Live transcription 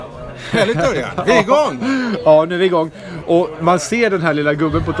Härligt Örjan, vi är igång! Ja, nu är vi igång. Och man ser den här lilla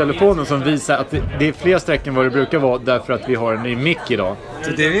gubben på telefonen som visar att det är fler streck än vad det brukar vara därför att vi har en ny mick idag.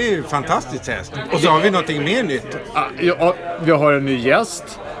 Så det är ju fantastiskt häst. Och så har vi någonting mer nytt. Ja, vi har en ny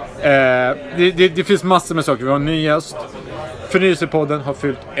gäst. Det finns massor med saker. Vi har en ny gäst. Förnyelsepodden har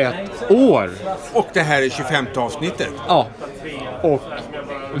fyllt 1 år. Och det här är 25:e avsnittet. Ja, och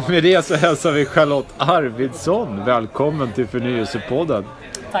med det så hälsar vi Charlotte Arfwidson. Välkommen till Förnyelsepodden.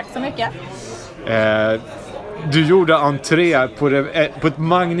 Tack så mycket. Du gjorde entré på ett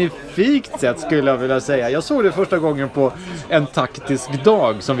magnifikt sätt skulle jag vilja säga. Jag såg det första gången på en taktisk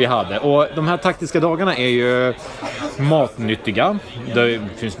dag som vi hade. Och de här taktiska dagarna är ju matnyttiga. Det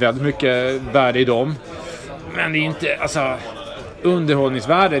finns väldigt mycket värde i dem. Men det är inte, alltså,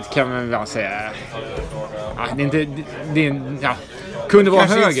 underhållningsvärdet kan man väl säga. Det är inte, kunde vara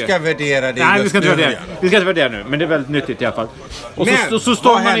högre. Kanske inte ska värdera det. Nej, vi ska inte värdera nu, men det är väldigt nyttigt i alla fall. Och men, så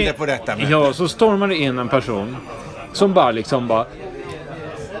vad hände på detta med? Ja, så stormar det in en person som bara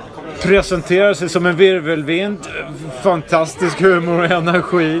presenterar sig som en virvelvind, fantastisk humor och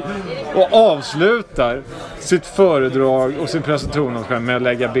energi och avslutar sitt föredrag och sin presentation med att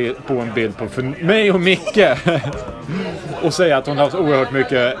lägga på en bild på mig och Micke och säga att hon har haft oerhört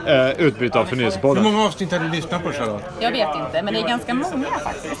mycket utbyte av Förnyelsepodden. Hur många avsnitt har du lyssnat på, Charlotte? Jag vet inte, men det är ganska många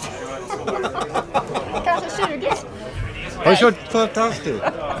faktiskt. Kanske 20. Har du kört? Fantastiskt.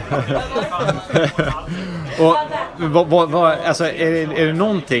 Och alltså, är det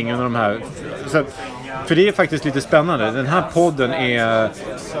någonting under de här... För det är faktiskt lite spännande. Den här podden är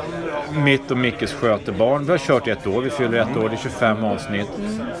mitt och Mickes skötebarn. Vi har kört 1 år, vi fyller 1 år, det är 25 avsnitt.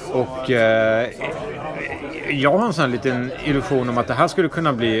 Och jag har en sån här liten illusion om att det här skulle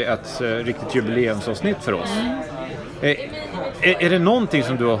kunna bli ett riktigt jubileumsavsnitt för oss. Är det någonting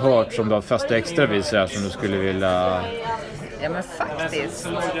som du har hört som du har fäst extra vid så här, som du skulle vilja... Ja, men faktiskt.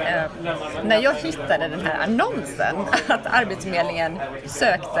 När jag hittade den här annonsen att Arbetsförmedlingen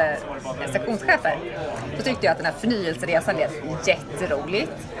sökte sektionschefer, så tyckte jag att den här förnyelseresan lät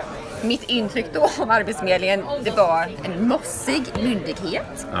jätteroligt. Mitt intryck då om Arbetsförmedlingen, det var en mossig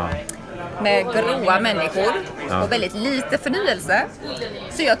myndighet. Ja. Med gråa människor och väldigt lite förnyelse.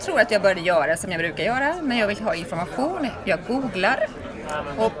 Så jag tror att jag började göra som jag brukar göra när jag vill ha information. Jag googlar.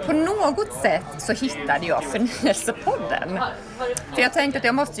 Och på något sätt så hittade jag Förnyelsepodden. För jag tänkte att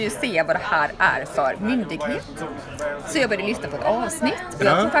jag måste ju se vad det här är för myndighet. Så jag började lyssna på ett avsnitt. Och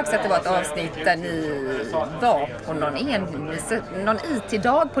jag tror faktiskt att det var ett avsnitt där ni var på någon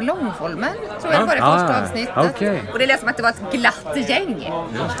IT-dag på Långholmen. Tror jag det var det första avsnittet. Okay. Och det lät som att det var ett glatt gäng.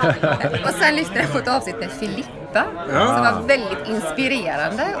 Och sen lyssnade jag på ett avsnitt med Filippa. Som var väldigt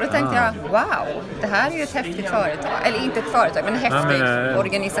inspirerande. Och då tänkte jag, wow, det här är ju ett häftigt företag. Eller inte ett företag, men en häftig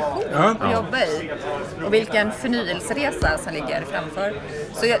organisation att jobba i. Och vilken förnyelseresa som ligger framför.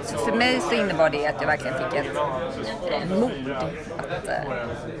 Så för mig så innebar det att jag verkligen fick ett mod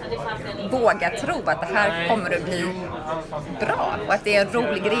att våga tro att det här kommer att bli bra. Och att det är en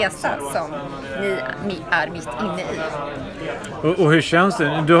rolig resa som ni är mitt inne i. Och hur känns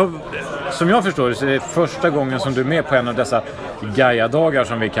det? Som jag förstår det så är det första gången som du är med på en av dessa Gaia-dagar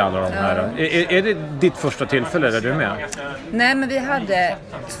som vi kallar dem här. Är det ditt första tillfälle där du är med? Nej, men vi hade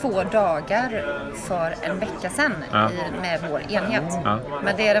 2 dagar för en vecka sedan med vår enhet.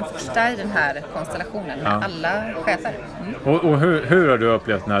 Men det är den första i den här konstellationen med alla chefer. Och hur har du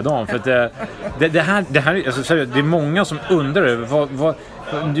upplevt den här dagen? För att det här alltså, seriöst, det är många som undrar över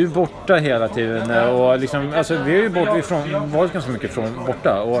du är borta hela tiden och liksom, alltså, vi är ju varit ganska mycket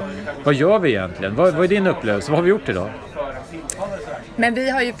borta. Och vad gör vi egentligen? Vad är din upplevelse? Vad har vi gjort idag? Men vi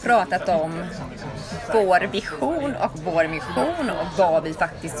har ju pratat om vår vision och vår mission och vad vi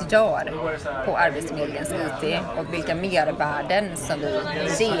faktiskt gör på Arbetsförmedlingens IT och vilka mervärden som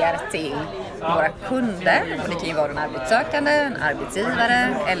vi ger till våra kunder. Och det kan ju vara en arbetssökande, en arbetsgivare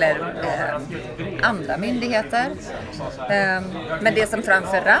eller andra myndigheter. Men det som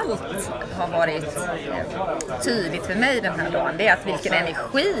framförallt har varit tydligt för mig den här dagen, det är att vilken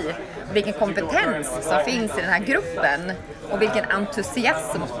energi och vilken kompetens som finns i den här gruppen och vilken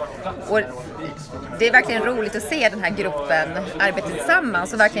entusiasm. Och det är verkligen roligt att se den här gruppen arbeta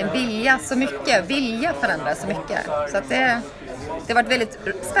tillsammans och verkligen vilja förändra så mycket. Så att det har varit väldigt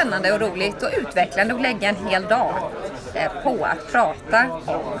spännande och roligt och utvecklande att lägga en hel dag på att prata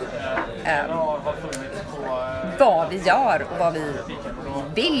om vad vi gör och vad vi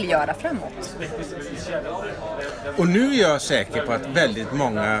vill göra framåt. Och nu är jag säker på att väldigt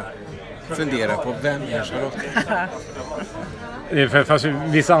många funderar på vem är Charlotte? Det är fast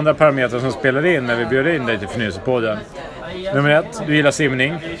vissa andra parametrar som spelar in när vi bjuder in dig till Förnyelsepodden. Nummer 1, du gillar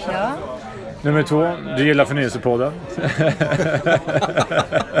simning. Ja. Nummer 2, du gillar Förnyelsepodden.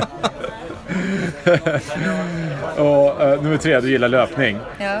 Och nummer 3, du gillar löpning.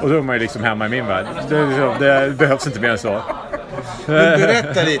 Ja. Och då är man ju liksom hemma i min värld. Det behövs inte mer än så.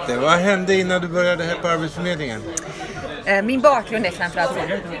 Berätta lite, vad hände innan du började här på Arbetsförmedlingen? Min bakgrund är framförallt från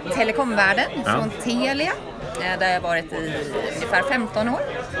telekomvärlden, från Telia. Där jag varit i ungefär 15 år.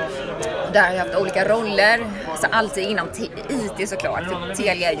 Där har jag haft olika roller, så alltid inom IT såklart. För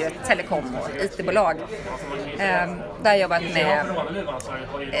Telia är ju ett telekom- och IT-bolag. Där har jag jobbat med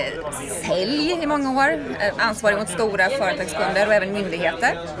sälj i många år. Ansvarig mot stora företagskunder och även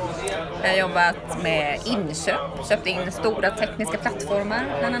myndigheter. Jag har jobbat med inköp, köpt in stora tekniska plattformar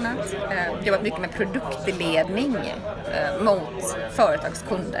bland annat. Jobbat mycket med produktledning mot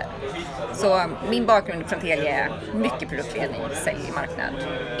företagskunder. Så min bakgrund från Telia är mycket produktledning, sälj, marknad,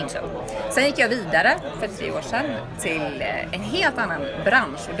 inköp. Sen gick jag vidare för 3 år sedan till en helt annan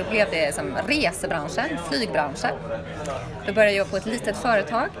bransch och då blev det som resebranschen, flygbranschen. Då började jag jobba på ett litet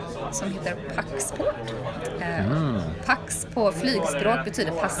företag som heter Paxport. Pax på flygspråk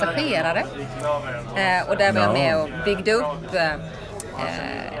betyder passagerare. Och där var jag med och byggde upp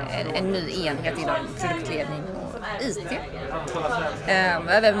en ny enhet inom produktledning och IT. Jag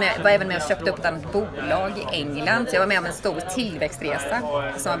var även med och köpte upp ett bolag i England. Så jag var med om en stor tillväxtresa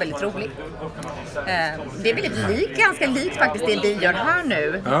som var väldigt rolig. Det är väldigt ganska likt faktiskt det vi gör här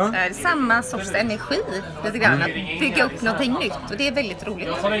nu. Samma sorts energi lite grann, att bygga upp någonting nytt och det är väldigt roligt.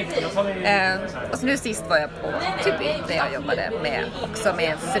 Och så nu sist var jag på Tyby där jag jobbade också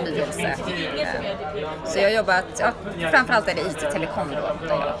med förnyelse. Så jag har jobbat, framförallt är det IT-telekom då,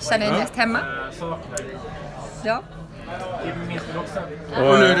 där jag känner mig mest hemma. Ja.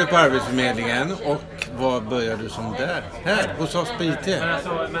 Och nu är du på Arbetsförmedlingen och vad började du som där? Här, hos oss på IT?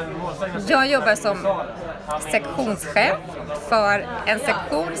 Jag jobbar som sektionschef för en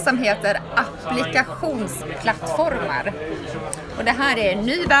sektion som heter applikationsplattformar. Och det här är en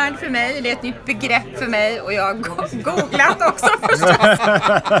ny värld för mig, det är ett nytt begrepp för mig och jag har googlat också förstås.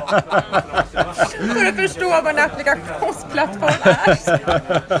 För att förstå vad en applikationsplattform är.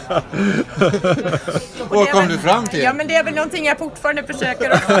 Och vad kom du fram till? Ja, men det är väl någonting jag fortfarande försöker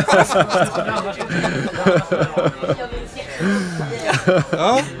att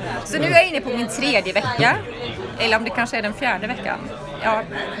Ja. Så nu är jag inne på min 3:e vecka. Eller om det kanske är den 4:e veckan. Ja,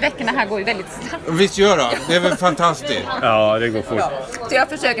 veckorna här går ju väldigt snabbt. Visst gör det. Det är väl fantastiskt. Ja, det går fort. Ja. Så jag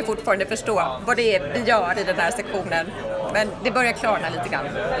försöker fortfarande förstå vad det är vi gör i den här sektionen. Men det börjar klarna lite grann.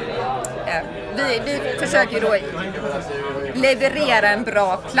 Vi försöker ju då leverera en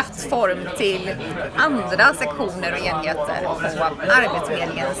bra plattform till andra sektioner och enheter på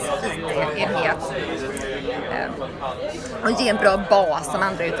Arbetsförmedlingens IT-enhet. Och ge en bra bas som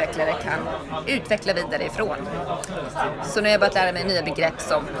andra utvecklare kan utveckla vidare ifrån. Så nu har jag börjat lära mig nya begrepp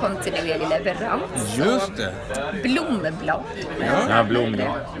som kontinuerlig leverans. Just det. Blomblad. Ja, blomblad.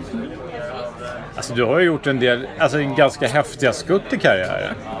 Alltså du har ju gjort en del, alltså en ganska häftiga skutt i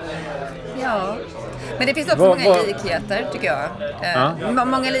karriären. Ja. Men det finns också många likheter tycker jag.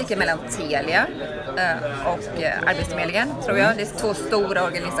 Många likheter mellan Telia och Arbetsförmedlingen tror jag. Det är 2 stora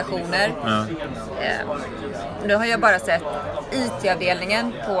organisationer. Nu har jag bara sett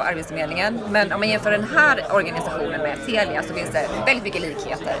IT-avdelningen på Arbetsförmedlingen. Men om man jämför den här organisationen med Telia så finns det väldigt mycket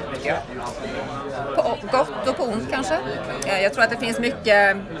likheter tycker jag. På gott och på ont kanske. Jag tror att det finns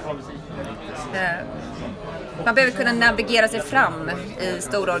mycket... Man behöver kunna navigera sig fram i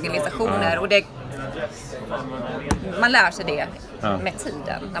stora organisationer och man lär sig det med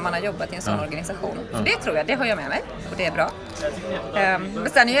tiden när man har jobbat i en sån organisation. Så det tror jag, det har jag med mig och det är bra. Men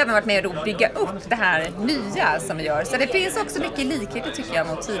sen har jag även varit med och bygga upp det här nya som vi gör. Så det finns också mycket likheter tycker jag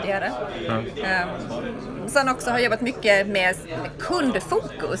mot tidigare. Sen också har jag jobbat mycket med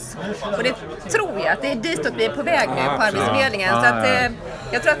kundfokus. Och det tror jag att det är dit att vi är på väg nu på Arbetsförmedlingen. Så att,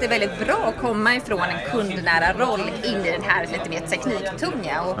 jag tror att det är väldigt bra att komma ifrån en kundnära roll in i den här lite mer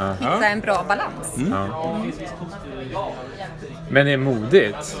tekniktunga och hitta en bra balans. Men det är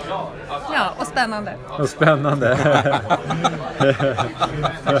modigt. Ja, och spännande. Och spännande.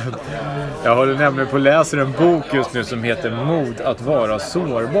 Jag håller nämligen på att läsa en bok just nu som heter Mod att vara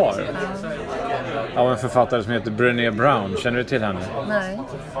sårbar. Av en författare som heter Brené Brown. Känner du till henne? Nej.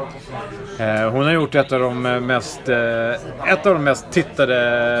 Hon har gjort ett av de mest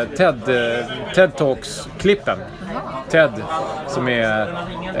tittade TED Talks-klippen. TED som är...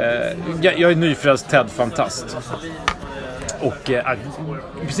 jag är nyfrälst TED-fantast. Och i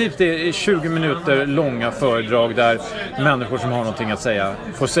princip det är 20 minuter långa föredrag där människor som har någonting att säga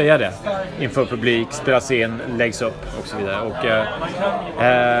får säga det inför publik, spelas in, läggs upp och så vidare. Och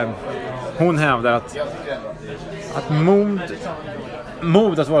hon hävdar att mod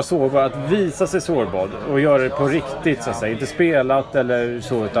mod att vara sårbar, att visa sig sårbar och göra det på riktigt så att säga. Inte spelat eller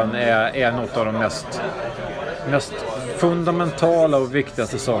så, utan är något av de mest fundamentala och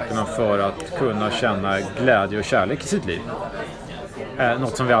viktigaste sakerna för att kunna känna glädje och kärlek i sitt liv.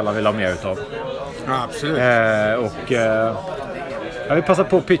 Något som vi alla vill ha mer utav. Ja, absolut. Jag vill passa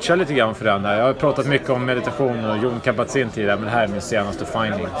på att pitcha lite grann för den här. Jag har pratat mycket om meditation och Jon Kabat-Zinn tidigare, men det här är min senaste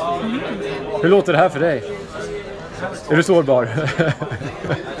finding. Hur låter det här för dig? Är du sårbar?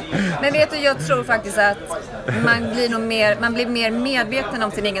 Men vet du, jag tror faktiskt att man blir mer medveten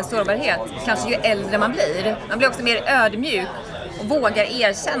om sin egen sårbarhet. Kanske ju äldre man blir. Man blir också mer ödmjuk och vågar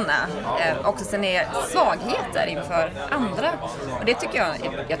erkänna också sina svagheter inför andra. Och det tycker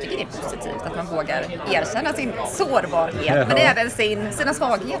jag tycker det är positivt att man vågar erkänna sin sårbarhet, men även sina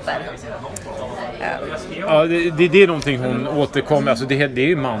svagheter. Ja, det är någonting hon återkommer. Alltså det är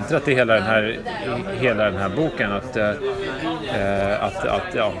ju mantrat i hela den här boken att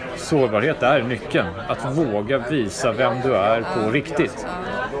sårbarhet är nyckeln. Att våga visa vem du är på riktigt.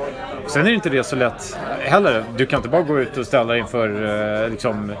 Sen är det inte det så lätt heller. Du kan inte bara gå ut och ställa inför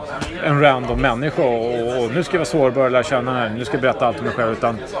en random människa och nu ska jag vara sårbar och lära känna här. Nu ska jag berätta allt om mig själv.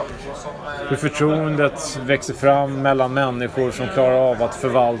 Utan hur förtroendet växer fram mellan människor som klarar av att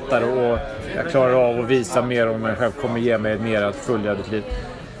förvalta det, och jag klarar av att visa mer om mig själv, kommer ge mig ett mer att fullödigt liv.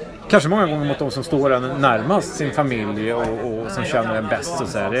 Kanske många gånger mot de som står en närmast sin familj och som känner en bäst.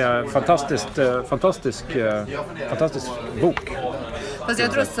 Så det är en fantastisk bok. Fast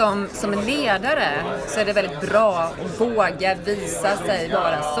jag tror som en ledare så är det väldigt bra att våga visa sig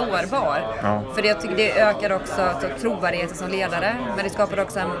vara sårbar. Ja. För jag tycker det ökar också trovärdigheten som ledare, men det skapar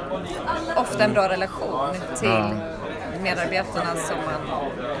också ofta en bra relation till medarbetarna som man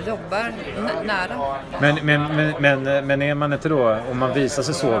jobbar nära. Men är man inte då, om man visar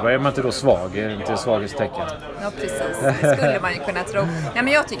sig sårbar, är man inte då svag? Är det inte svaghetstecken? Ja, precis. Det skulle man ju kunna tro. Nej,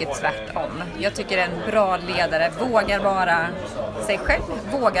 men jag tycker tvärtom. Jag tycker en bra ledare vågar vara sig själv,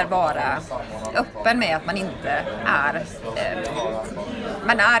 vågar vara öppen med att man inte är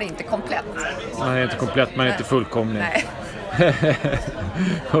man är inte komplett. Man är inte komplett, man är inte fullkomlig. Nej.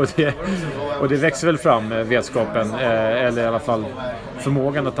 och det växer väl fram, vetskapen, eller i alla fall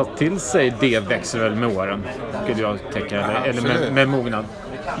förmågan att ta till sig det växer väl med åren, skulle jag tänka, eller med mognad.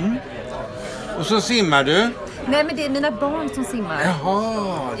 Och så simmar du? Nej, men det är mina barn som simmar.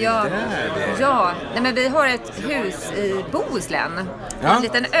 Jaha, det är det. Ja, nej, men vi har ett hus i Bohuslän, en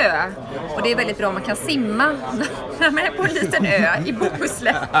liten ö. Och det är väldigt bra om man kan simma när man är på en liten ö i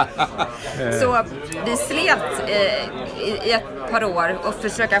Bohuslän. Så vi slet i ett par år och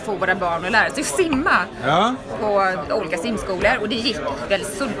försöka få våra barn att lära sig att simma på olika simskolor. Och det gick väl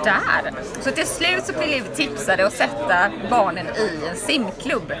sådär. Så till slut så blev vi tipsade att sätta barnen i en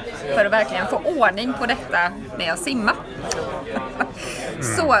simklubb för att verkligen få ordning på detta med att simma.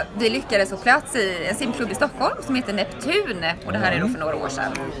 Så vi lyckades få plats i en simklubb i Stockholm som heter Neptun, och det här är då för några år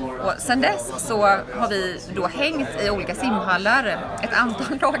sedan. Och sen dess så har vi då hängt i olika simhallar ett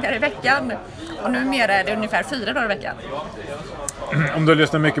antal dagar i veckan, och numera är det ungefär 4 dagar i veckan. Om du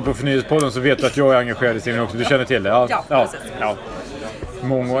lyssnar mycket på Förnyelspodden så vet du att jag är engagerad i simning också. Du känner till det? Ja.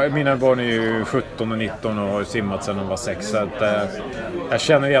 Mina barn är ju 17 och 19 och har simmat sedan de var 6. Så att, jag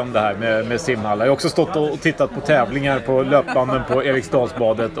känner igen det här med simhallar. Jag har också stått och tittat på tävlingar på löpbanden på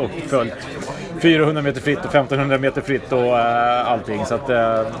Eriksdalsbadet och följt 400 meter fritt och 1500 meter fritt och allting. Så att,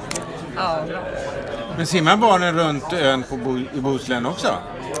 Men simmar barnen runt ön i Bohuslän också?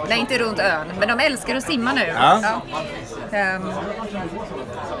 Nej, inte runt ön, men de älskar att simma nu. Ja.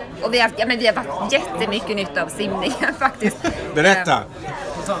 Och vi har varit jättemycket nytta av simningen faktiskt. Berätta.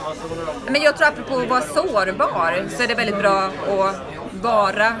 Men jag tror apropå att vara sårbar så är det väldigt bra att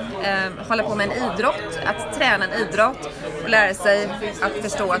hålla på med en idrott, att träna en idrott och lära sig att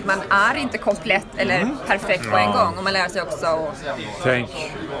förstå att man är inte komplett eller perfekt på en gång, och man lär sig också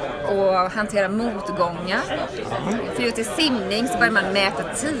att hantera motgångar. För just i simning så börjar man mäta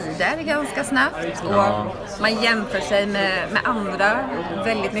tider ganska snabbt och man jämför sig med andra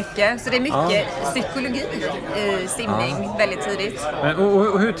väldigt mycket. Så det är mycket psykologi i simning väldigt tidigt. Men,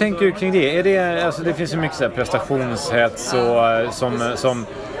 och hur tänker du kring det? Är det, alltså det finns ju mycket så här prestationshets och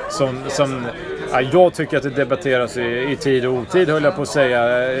som jag tycker att det debatteras i tid och otid, höll jag på att säga.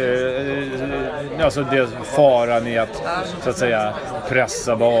 Alltså det faran i att, så att säga,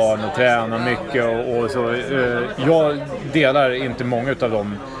 pressa barn och träna mycket och så. Jag delar inte många av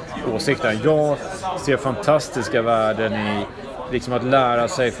de åsikterna. Jag ser fantastiska värden i liksom att lära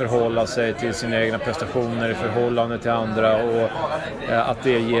sig förhålla sig till sina egna prestationer i förhållande till andra, och att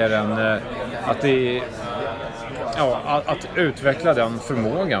det ger att utveckla den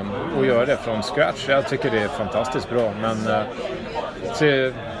förmågan och göra det från scratch. Jag tycker det är fantastiskt bra, men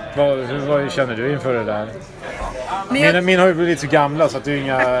Vad känner du inför det där? Min har ju blivit så gamla så att det är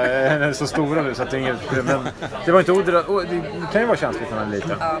inga är så stora nu så att det är inget, men det var inte det kan ju vara känsligt när man är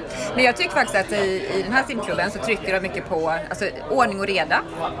liten. Ja. Men jag tycker faktiskt att i den här simklubben så trycker de mycket på alltså, ordning och reda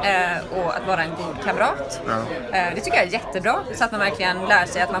och att vara en god kamrat. Ja. Det tycker jag är jättebra så att man verkligen lär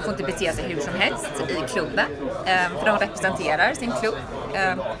sig att man får inte bete sig hur som helst i klubben. För de representerar sin klubb.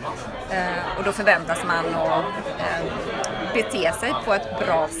 Och då förväntas man att bete sig på ett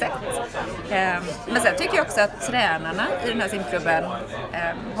bra sätt. Men sen tycker jag också att tränarna i den här simklubben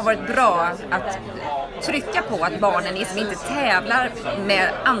har varit bra att trycka på att barnen liksom inte tävlar med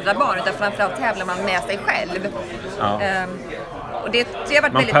andra barn utan framförallt tävlar man med sig själv. Ja. Och det har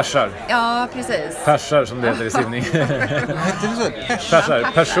varit man persar. Ja, precis. Persar som det heter i simning.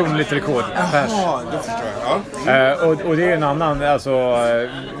 Persar, personligt rekord. Jaha, det förstår jag. Och det är en annan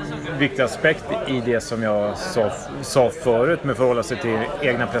viktig aspekt i det som jag sa förut med förhålla sig till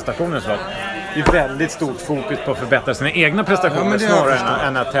egna prestationer. Så det är väldigt stort fokus på att förbättra sina egna prestationer snarare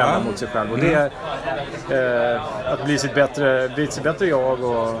än att tävla mot sig själv. Och det är att bli sitt bättre jag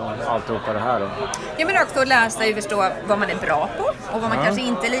och alltihopa det här. Då. Ja, men också lära sig förstå vad man är bra på och vad man kanske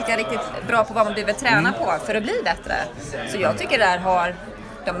inte är lika riktigt bra på vad man behöver träna på för att bli bättre. Så jag tycker det här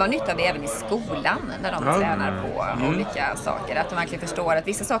de har nytta av det även i skolan när de tränar på olika saker. Att de verkligen förstår att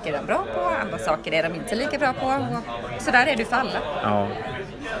vissa saker är de bra på, andra saker är de inte lika bra på. Och så där är det för alla. Ja.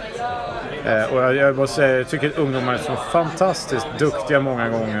 Och jag måste säga, jag tycker att ungdomar är så fantastiskt duktiga många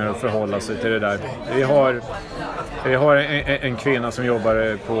gånger att förhålla sig till det där. Vi har en kvinna som jobbar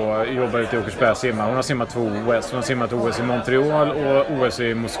ute i Åkersberga simma. Hon har simmat 2 OS. Hon har simmat OS i Montreal och OS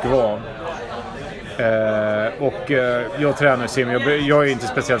i Moskva. Och jag tränar sim. Jag är inte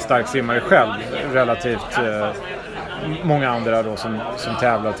speciellt stark simmare själv. Relativt många andra då som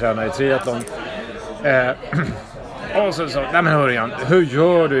tävlar och tränar i triathlon. Och så nej men Örjan, hur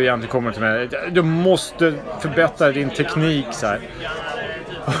gör du egentligen kommer till mig? Du måste förbättra din teknik så här.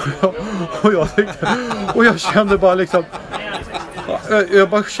 Och jag kände bara liksom jag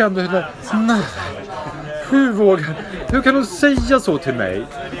bara kände nej. Hur kan hon säga så till mig?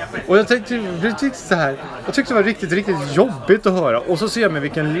 Och jag tyckte det var riktigt, riktigt jobbigt att höra. Och så ser jag med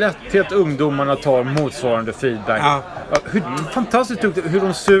vilken lätthet ungdomarna tar motsvarande feedback. Ja. Hur fantastiskt duktigt, hur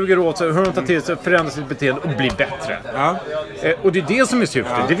de suger åt sig, hur de tar till sig, förändrar sitt beteende och blir bättre. Ja. Och det är det som är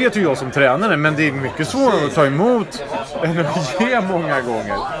syftet. Ja. Det vet ju jag som tränare, men det är mycket svårare att ta emot än att ge många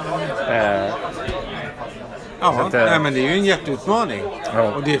gånger. Ja, nej, men det är ju en jätteutmaning. Ja.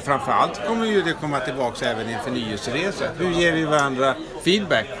 Och det framförallt kommer ju det komma tillbaka även i en förnyelseresa. Hur ger vi varandra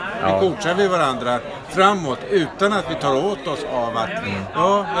feedback? Hur coachar vi varandra framåt utan att vi tar åt oss av att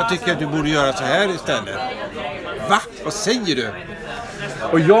jag tycker att du borde göra så här istället. Va? Vad säger du?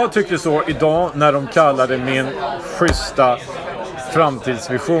 Och jag tycker så idag när de kallade min schyssta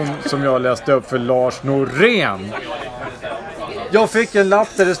framtidsvision som jag läste upp för Lars Norén. Jag fick en lapp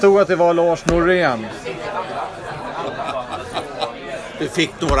där det stod att det var Lars Norén. Du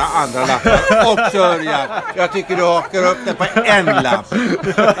fick några andra lappar också, Örjan. Jag tycker du hakar upp det på en lapp.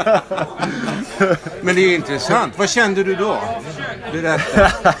 Men det är ju intressant. Vad kände du då?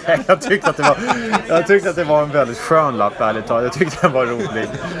 Berätta. Jag tyckte att det var en väldigt skön lapp, ärligt talat. Jag tyckte den var rolig.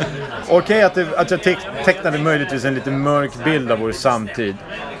 Okej, att jag tecknade möjligtvis en lite mörk bild av vår samtid.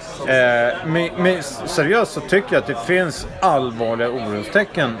 Men seriöst så tycker jag att det finns allvarliga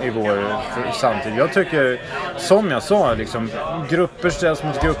orostecken i vår samtid. Jag tycker, som jag sa, liksom, grupper ställs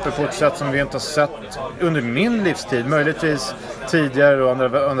mot grupper på ett sätt som vi inte har sett under min livstid. Möjligtvis tidigare och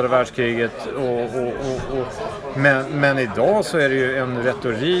andra världskriget. Men idag så är det ju en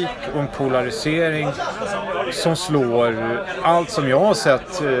retorik och en polarisering som slår allt som jag har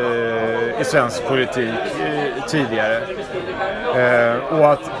sett i svensk politik tidigare.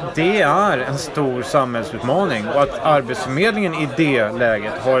 Och att det är en stor samhällsutmaning och att Arbetsförmedlingen i det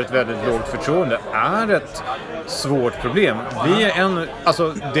läget har ett väldigt lågt förtroende är ett svårt problem. Det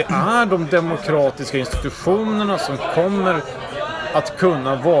är de demokratiska institutionerna som kommer att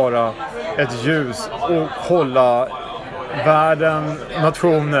kunna vara ett ljus och hålla världen,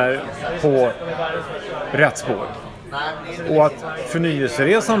 nationer på rätt spår. Och att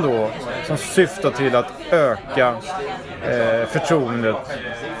förnyelseresan då, som syftar till att öka förtroendet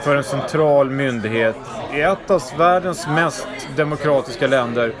för en central myndighet i ett av världens mest demokratiska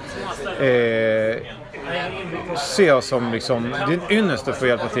länder, ser jag som liksom, det är en ynnest att få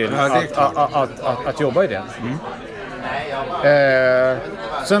hjälpa till att jobba i det.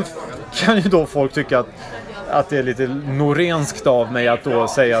 Sen kan ju då folk tycka att det är lite norenskt av mig att då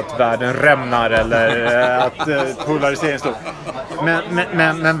säga att världen rämnar eller att polarisering står.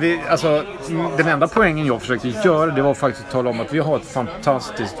 Men vi, alltså, den enda poängen jag försökte göra, det var faktiskt att tala om att vi har ett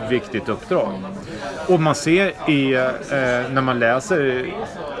fantastiskt viktigt uppdrag. Och man ser när man läser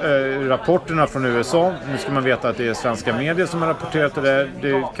rapporterna från USA, nu ska man veta att det är svenska medier som har rapporterat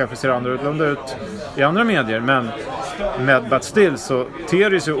det kanske ser annorlunda ut i andra medier, men but still så ter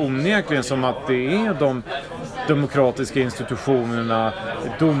det sig onekligen som att det är de demokratiska institutionerna,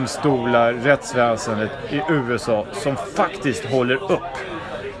 domstolar, rättsväsendet i USA som faktiskt håller upp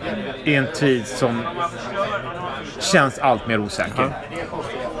i en tid som känns allt mer osäker.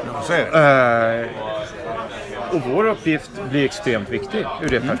 Och vår uppgift blir extremt viktig ur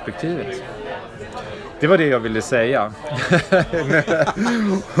det perspektivet. Det var det jag ville säga.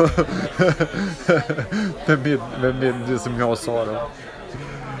 med det som jag sa då.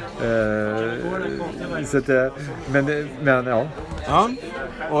 Så att, men ja. Ja.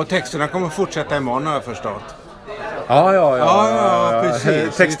 Och texterna kommer fortsätta imorgon har jag förstått. Ja,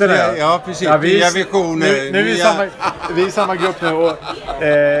 precis. Texterna. Ja, precis. Ja, vi är visioner. samma grupp nu och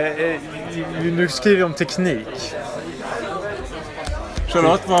nu skriver vi om teknik.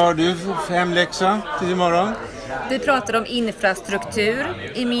 Charlotte, vad har du för hemläxa till imorgon? Vi pratar om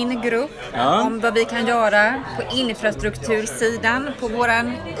infrastruktur i min grupp, om vad vi kan göra på infrastruktursidan på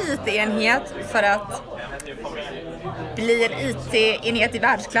våran IT-enhet för att bli en IT-enhet i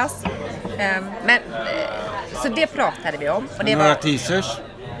världsklass. Så det pratade vi om. Och det några var teasers?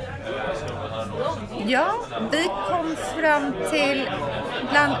 Ja, vi kom fram till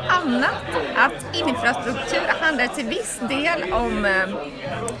bland annat att infrastruktur handlar till viss del om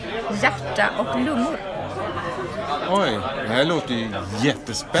hjärta och lungor. Oj, det här låter ju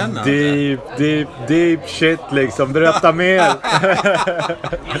jättespännande. Deep shit liksom. Berätta mer.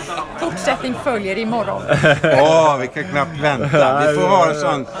 Fortsättning följer imorgon. Vi kan knappt vänta. Vi får ha en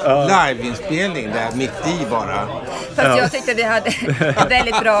sån liveinspelning där mitt i bara. Fast jag tyckte vi hade ett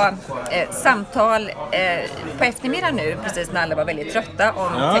väldigt bra samtal på eftermiddagen nu, precis när alla var väldigt trötta,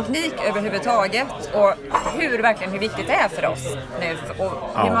 om teknik överhuvudtaget och hur viktigt det är för oss nu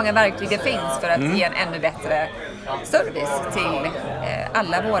och hur många verktyg det finns för att ge en ännu bättre service till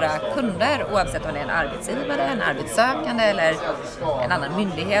alla våra kunder, oavsett om det är en arbetsgivare, en arbetssökande eller en annan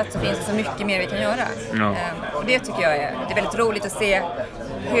myndighet, så finns det så mycket mer vi kan göra. Och det tycker jag är väldigt roligt att se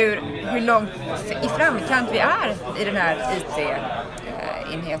hur långt i framkant vi är i den här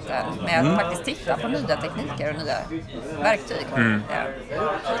IT-enheten med att faktiskt titta på nya tekniker och nya verktyg.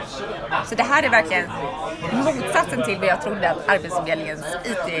 Så det här är verkligen motsatsen till vad jag trodde att Arbetsförmedlingens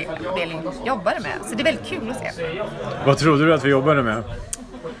IT-avdelning jobbade med. Så det är väldigt kul att se. Vad trodde du att vi jobbade med?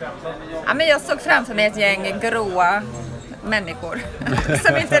 Ja, men jag såg framför mig ett gäng gråa människor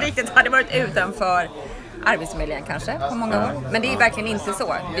som inte riktigt hade varit utanför Arbetsförmedlingen kanske på många år. Men det är verkligen inte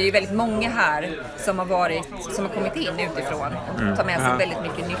så. Det är ju väldigt många här som har kommit in utifrån och tar med sig väldigt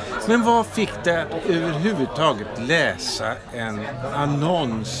mycket nytt. Men vad fick det överhuvudtaget läsa en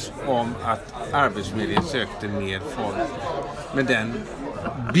annons om att Arbetsförmedlingen sökte mer folk med den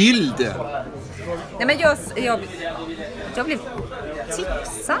bilden? Nej, men jag blev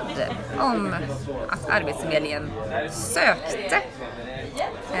tipsad om att Arbetsförmedlingen sökte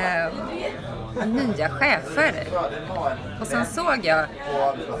nya chefer. Och sen såg jag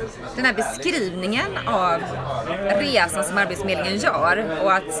den här beskrivningen av resan som Arbetsförmedlingen gör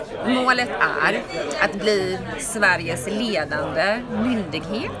och att målet är att bli Sveriges ledande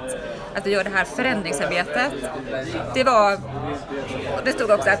myndighet. Att du gör det här förändringsarbetet. Det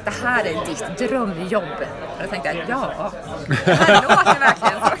stod också att det här är ditt drömjobb. Och då tänkte jag, det här låter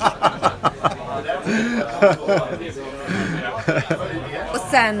verkligen så. Och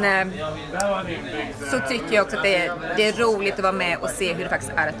sen så tycker jag också att det är roligt att vara med och se hur det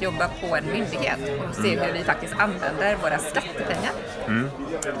faktiskt är att jobba på en myndighet och se hur vi faktiskt använder våra skattepengar.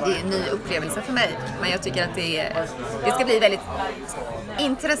 Det är en ny upplevelse för mig, men jag tycker att det ska bli väldigt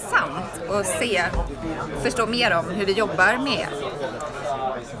intressant att förstå mer om hur vi jobbar med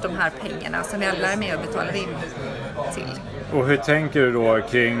de här pengarna som vi alla är med och betalar in till. Och hur tänker du då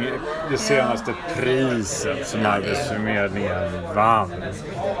kring det senaste priset som Arbetsförmedlingen vann?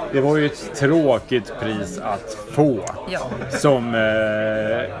 Det var ju ett tråkigt pris att få. Som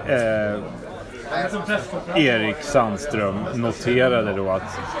Erik Sandström noterade då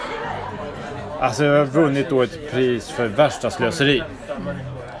att alltså jag har vunnit då ett pris för värsta slöseri.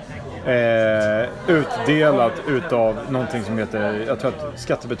 Utdelat utav någonting som heter, jag tror att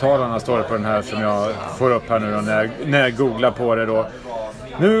Skattebetalarna står det på den här som jag får upp här nu då, när jag googlar på det då.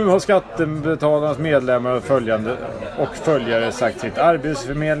 Nu har Skattebetalarnas medlemmar och följare sagt sitt.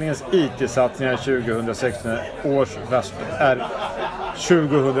 Arbetsförmedlingens IT-satsningar 2016 års värsta är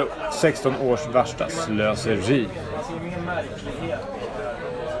 2016 års värsta slöseri.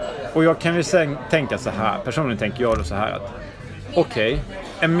 Och jag kan ju tänka så här, personligen tänker jag då så här att okej,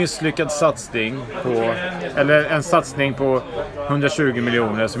 en misslyckad satsning på, eller en satsning på 120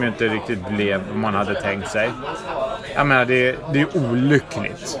 miljoner som inte riktigt blev vad man hade tänkt sig. Jag menar, det är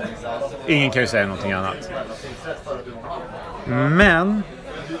olyckligt. Ingen kan ju säga någonting annat. Men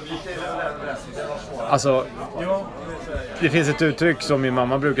alltså, det finns ett uttryck som min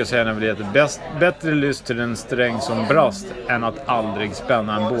mamma brukar säga när vi heter bättre lyss till en sträng som brast än att aldrig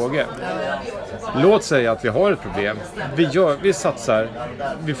spänna en båge. Låt säga att vi har ett problem. Vi satsar,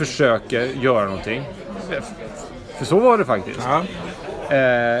 vi försöker göra någonting. För så var det faktiskt. Ja.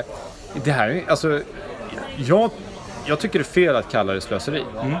 Det här, alltså, jag tycker det är fel att kalla det slöseri.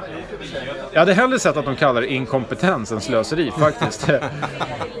 Jag hade hellre sett att de kallar det inkompetens än slöseri faktiskt.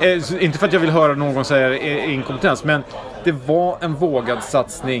 Inte för att jag vill höra någon säga inkompetens, men det var en vågad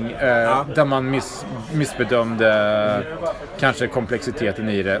satsning där man missbedömde kanske komplexiteten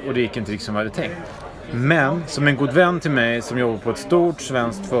i det, och det gick inte riktigt som jag hade tänkt. Men som en god vän till mig som jobbar på ett stort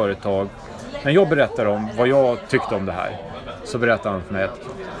svenskt företag, när jag berättar om vad jag tyckte om det här, så berättar han för mig att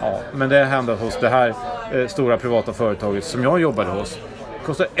men det hände hos det här stora privata företaget som jag jobbade hos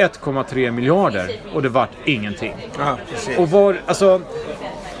kostade 1,3 miljarder och det vart ingenting. Och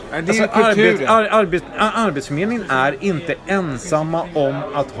Arbetsförmedlingen är inte ensamma om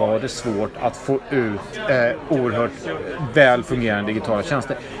att ha det svårt att få ut oerhört väl fungerande digitala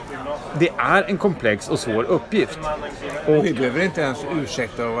tjänster. Det är en komplex och svår uppgift. Och vi behöver inte ens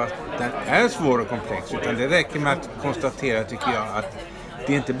ursäkta av att den är svår och komplex, utan det räcker med att konstatera, tycker jag, att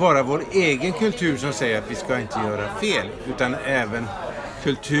det är inte bara vår egen kultur som säger att vi ska inte göra fel, utan även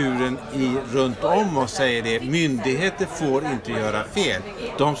kulturen runt om oss säger det. Myndigheter får inte göra fel.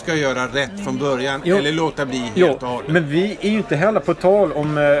 De ska göra rätt från början eller låta bli helt och hållet. Men vi är ju inte heller på tal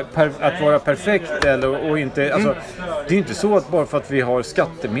om att vara perfekt och inte. Alltså, det är inte så att bara för att vi har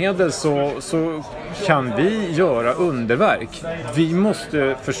skattemedel så kan vi göra underverk. Vi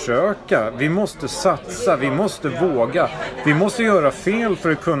måste försöka, vi måste satsa, vi måste våga. Vi måste göra fel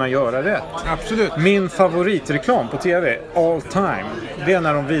för att kunna göra rätt. Absolut. Min favoritreklam på tv all time, det är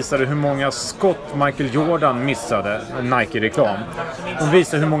när de visade hur många skott Michael Jordan missade, Nike-reklam. De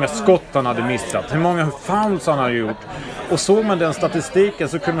visade hur många skott han hade missat, hur många fouls han hade gjort. Och såg man den statistiken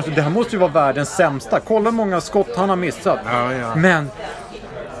så kunde man säga, det här måste ju vara världens sämsta. Kolla hur många skott han har missat. Ja. Men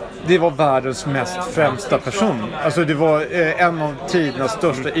det var världens mest främsta person. Alltså det var en av tidernas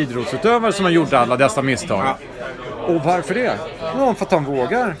största idrottsutövare som har gjort alla dessa misstag. Ja. Och varför det? Ja, för att han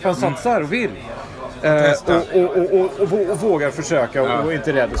vågar, för han satsar och vill. Och vågar försöka och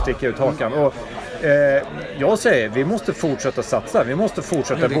inte rädd att sticka ut hakan. Och jag säger, vi måste fortsätta satsa, vi måste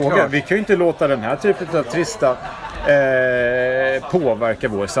fortsätta våga. Klart. Vi kan ju inte låta den här typen av trista påverka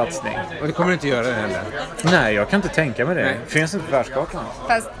vår satsning. Och det kommer inte göra det heller. Nej, jag kan inte tänka mig det. Nej. Finns inte världskartan.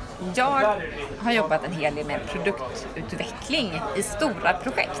 Fast jag har jobbat en hel del med produktutveckling i stora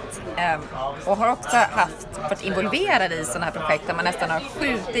projekt och har också varit involverad i sådana här projekt där man nästan har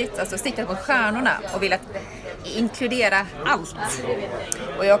skjutit, alltså siktat på stjärnorna och velat inkludera allt.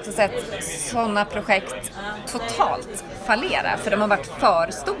 Och jag har också sett sådana projekt totalt fallera för de har varit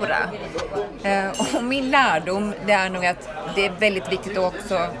för stora. Och min lärdom, det är nog att det är väldigt viktigt att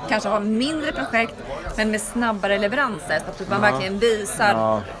också kanske ha mindre projekt men med snabbare leveranser så att man verkligen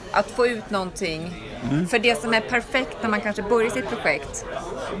visar att få ut någonting. För det som är perfekt när man kanske börjar sitt projekt,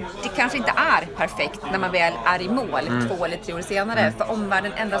 det kanske inte är perfekt när man väl är i mål 2 eller 3 år senare, för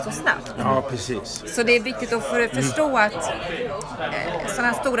omvärlden ändras så snabbt. Ja, precis. Så det är viktigt att förstå att sådana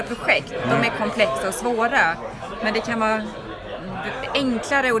här stora projekt, de är komplexa och svåra, men det kan vara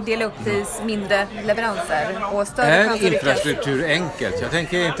enklare att dela upp det i mindre leveranser och större. Är infrastruktur enkelt? Jag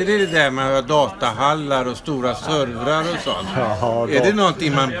tänker inte det där med att ha datahallar och stora servrar och sånt. Är det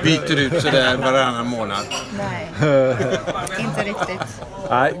någonting man byter ut sådär varannan månad? Nej, inte riktigt.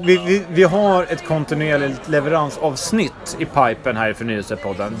 Nej, vi har ett kontinuerligt leveransavsnitt i pipen här i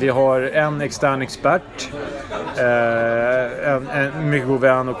Förnyelsepodden. Vi har en extern expert, en mycket god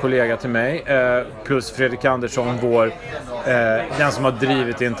vän och kollega till mig, plus Fredrik Andersson, den som har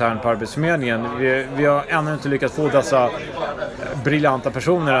drivit internt på Arbetsförmedlingen. Vi har ännu inte lyckats få dessa briljanta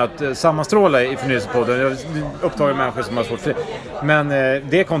personer att sammanstråla i Förnyelsepodden. Jag upptager människor som har svårt för det. Men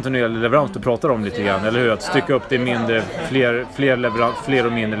det är kontinuerlig leverans du pratar om lite grann, eller hur? Att stycka upp det mindre, fler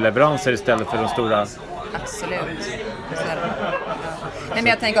och mindre leveranser istället för de stora. Absolut. Men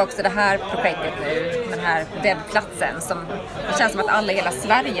jag tänker också det här projektet nu, här webbplatsen som det känns som att alla i hela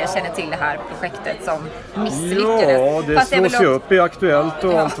Sverige känner till det här projektet som misslyckades. Ja, det slås ju upp i Aktuellt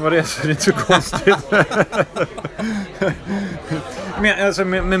och allt vad det är, så det är inte så konstigt.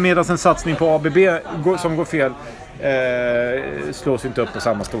 Medan en satsning på ABB som går fel slås inte upp på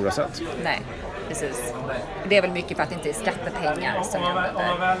samma stora sätt. Nej, precis. Det är väl mycket för att det inte är skattepengar som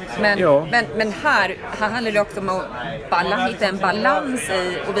men här handlar det också om att hitta en balans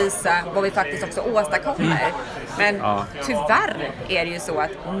i och visa vad vi faktiskt också åstadkommer. Men tyvärr är det ju så att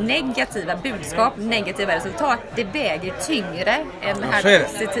negativa budskap, negativa resultat, det väger tyngre än det här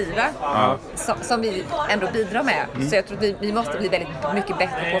positiva som vi ändå bidrar med. Så jag tror att vi måste bli väldigt mycket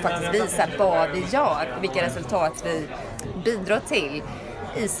bättre på att faktiskt visa vad vi gör och vilka resultat vi bidrar till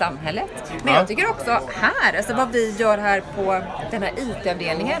i samhället. Men jag tycker också här, alltså vad vi gör här på den här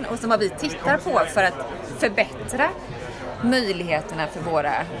IT-avdelningen och som vad vi tittar på för att förbättra möjligheterna för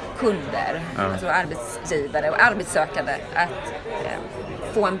våra kunder, alltså arbetsgivare och arbetssökande att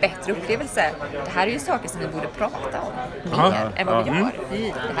få en bättre upplevelse. Det här är ju saker som vi borde prata om mer än vad vi gör.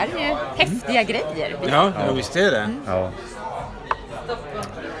 Det här är ju häftiga grejer. Ja, visst är det.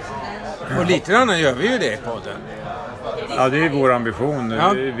 Och lite grann gör vi ju det i podden. Ja, det är vår ambition. Ja.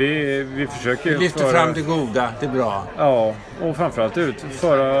 Vi försöker lyfta fram det goda, det bra. Ja, och framförallt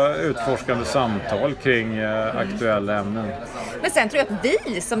föra utforskande samtal kring aktuella ämnen. Men sen tror jag att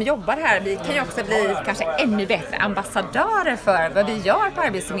vi som jobbar här, vi kan ju också bli kanske ännu bättre ambassadörer för vad vi gör på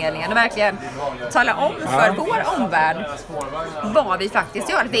Arbetsförmedlingen och verkligen tala om för vår omvärld vad vi faktiskt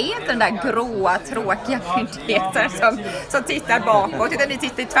gör. Vi är inte den där gråa, tråkiga myndigheten som tittar bakåt, utan vi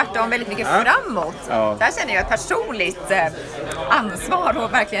tittar tvärtom väldigt mycket framåt. Ja. Där känner jag ett personligt ansvar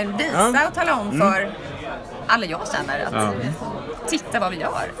och verkligen visa och tala om för alla jag känner att titta vad vi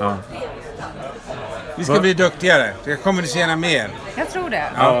gör. Ja. Vi ska bli duktigare, vi ska kommunicera mer. Jag tror det.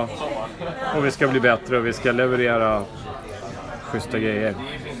 Ja. Och vi ska bli bättre och vi ska leverera schyssta grejer.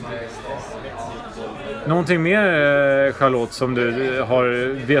 Någonting mer, Charlotte, som du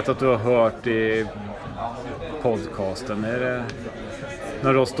vet att du har hört i podcasten? Är det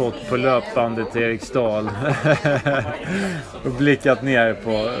när du har stått på löpbandet till Eriksdal och blickat ner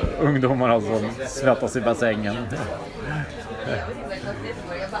på ungdomarna som svettas i bassängen?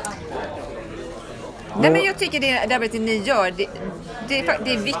 Nej, men jag tycker det arbetet ni gör, det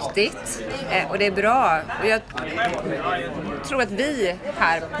är viktigt och det är bra. Och jag tror att vi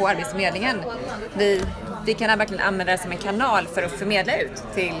här på Arbetsförmedlingen, vi kan verkligen använda det som en kanal för att förmedla ut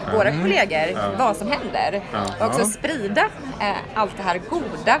till våra kollegor vad som händer. Och också sprida allt det här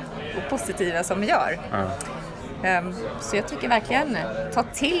goda och positiva som vi gör. Så jag tycker verkligen ta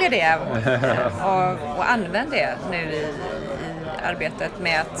till er det och använd det nu i arbetet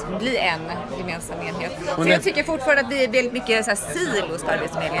med att bli en gemensam enhet. För jag tycker fortfarande att vi är väldigt mycket så här silos på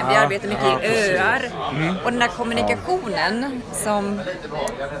Arbetsförmedlingen. Vi arbetar mycket i öar. Och den här kommunikationen som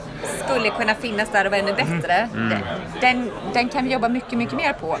skulle kunna finnas där och vara ännu bättre, den kan vi jobba mycket, mycket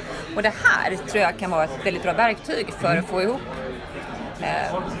mer på. Och det här tror jag kan vara ett väldigt bra verktyg för att få ihop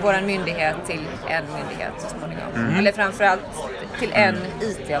vår myndighet till en myndighet så småningom. Eller framförallt till en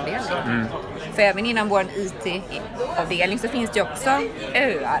IT-avdelning. För även inom vår IT-avdelning så finns det också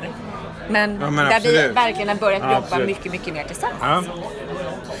öar. Men där vi verkligen har börjat jobba mycket, mycket mer tillsammans. Ja.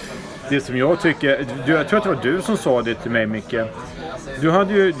 Det som jag tycker, jag tror att det var du som sa det till mig, Micke. Du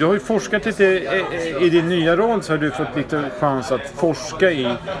har ju forskat lite i din nya roll, så har du fått lite chans att forska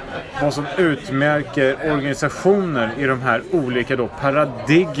i vad som utmärker organisationer i de här olika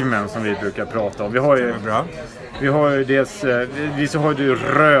paradigmen som vi brukar prata om. Vi har ju dels, vi har ju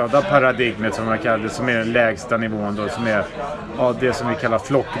röda paradigmet som man kallar det, som är den lägsta nivån då, som är det som vi kallar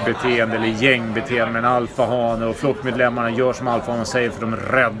flockbeteende eller gängbeteende, med en alfahane, och flockmedlemmarna gör som alfahanen säger för de är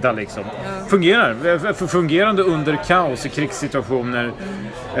rädda liksom. Fungerande under kaos i krigssituationer.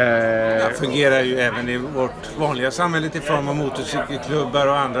 Fungerar ju även i vårt vanliga samhälle i form av motorcykelklubbar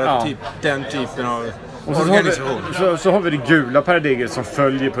och andra den typen av organisation. Så har vi det gula paradigmet som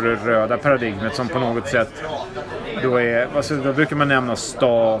följer på det röda paradigmet, som på något sätt då brukar man nämna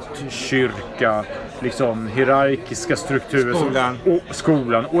stat, kyrka, liksom hierarkiska strukturer,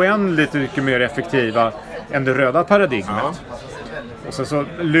 skolan oändligt mycket mer effektiva än det röda paradigmet. Och sen så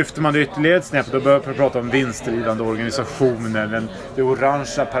lyfter man det ytterligare ett snäpp och då börjar vi prata om vinstdrivande organisationer. Det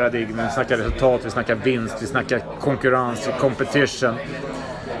orangea paradigmet, vi snackar resultat, vi snackar vinst, vi snackar konkurrens, competition.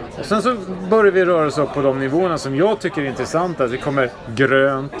 Och sen så börjar vi röra oss upp på de nivåerna som jag tycker är intressanta. Det kommer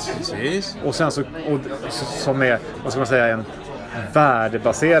grönt. Precis. Och sen så som är, vad ska man säga, en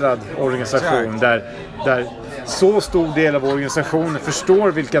värdebaserad organisation där så stor del av organisationen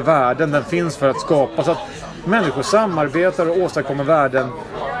förstår vilka värden den finns för att skapa, så att människor samarbetar och åstadkommer värden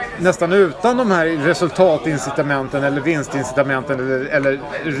nästan utan de här resultatincitamenten eller vinstincitamenten eller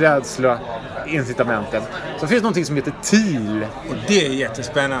rädslaincitamenten, så finns någonting som heter TIL. Och det är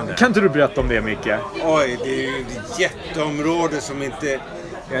jättespännande. Kan inte du berätta om det, Micke? Oj, det är ju ett jätteområde som inte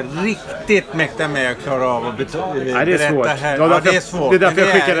jag riktigt mäktar med att klara av att berätta det är svårt. här. Ja, det är svårt. Det är därför jag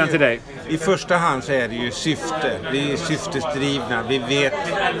skickar den till dig. I första hand så är det ju syfte. Vi är syftesdrivna. Vi vet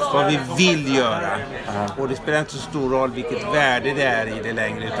vad vi vill göra. Och det spelar inte så stor roll vilket värde det är i det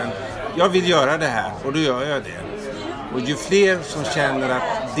längre. Utan jag vill göra det här och då gör jag det. Och ju fler som känner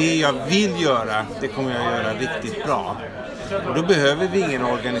att det jag vill göra, det kommer jag göra riktigt bra. Och då behöver vi ingen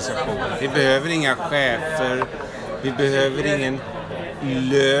organisation. Vi behöver inga chefer. Vi behöver ingen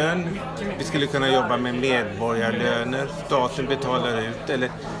lön. Vi skulle kunna jobba med medborgarlöner. Staten betalar ut. Eller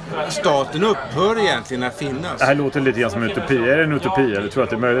staten upphör egentligen att finnas. Det här låter lite grann som en utopi. Är det en utopi eller tror du att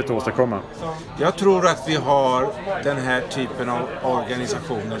det är möjligt att åstadkomma? Jag tror att vi har den här typen av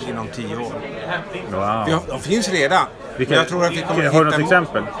organisationer inom 10 år. Wow. De finns redan. Jag tror att vi kommer att har du något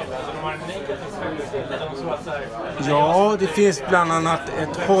exempel? Ja, det finns bland annat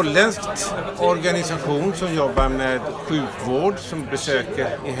ett holländskt organisation som jobbar med sjukvård som besöker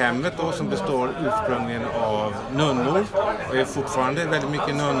i hemmet då, som består ursprungligen av nunnor. Och är fortfarande väldigt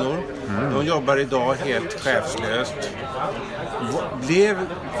mycket nunnor. De jobbar idag helt chefslöst. Blev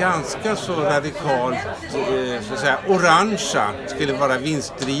ganska så radikalt, så att säga, orangea skulle vara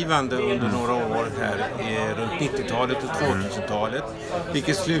vinstdrivande under några år här runt 90-talet och 2000-talet.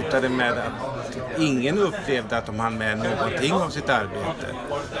 Vilket slutade med att ingen upplevde att de hann med någonting av sitt arbete.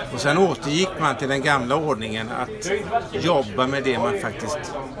 Och sen återgick man till den gamla ordningen att jobba med det man faktiskt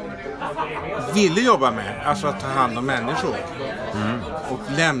ville jobba med, alltså att ta hand om människor. Och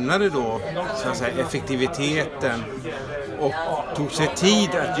lämnade då, så att säga, effektiviteten och tog sig tid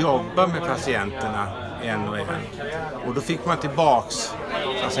att jobba med patienterna en och en. Och då fick man tillbaks,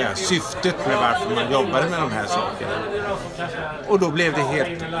 så att säga, syftet med varför man jobbade med de här sakerna. Och då blev det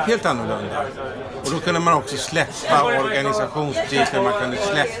helt annorlunda. Och då kunde man också släppa organisationstyper, man kunde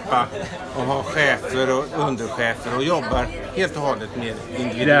släppa och ha chefer och underchefer och jobba helt och hållet med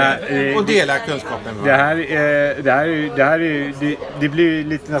individer och dela kunskapen med det blir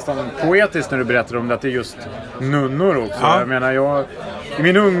lite nästan poetiskt när du berättar om det, att det är just nunnor också. Ja. Jag menar, i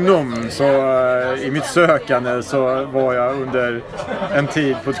min ungdom, så i mitt sökande, så var jag under en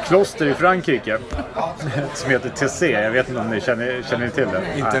tid på ett kloster i Frankrike som heter TC. Jag vet inte om ni känner till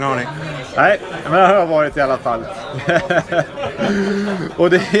det. Inte en aning. Nej, men det har jag varit i alla fall. Och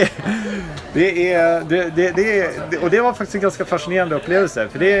det var faktiskt en ganska fascinerande upplevelse.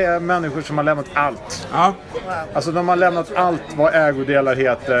 För det är människor som har lämnat allt. Ja. Alltså de har lämnat allt vad ägodelar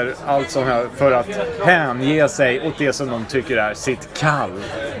heter, allt som här, för att hänge sig åt det som de tycker är sitt kall.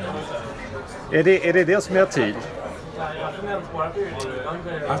 Är det som är tid?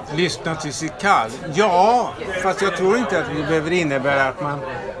 Att lyssna till sitt kall? Ja, fast jag tror inte att det behöver innebära att man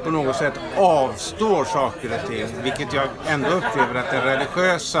på något sätt avstår saker och ting. Vilket jag ändå upplever att den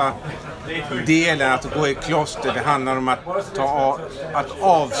religiösa delen, att gå i kloster, det handlar om att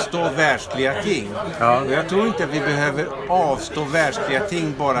avstå världsliga ting. Ja. Och jag tror inte att vi behöver avstå världsliga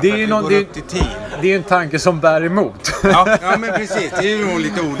ting bara för att vi går upp till tid. Det är en tanke som bär emot. Ja, men precis. Det är ju nog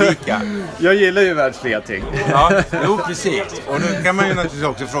lite olika. Jag gillar ju världsliga ting. Ja, jo precis. Och då kan man ju naturligtvis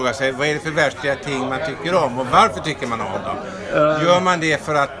också fråga sig, vad är det för världsliga ting man tycker om och varför tycker man om dem? Gör man det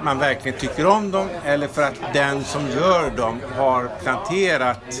för att man verkligen tycker om dem eller för att den som gör dem har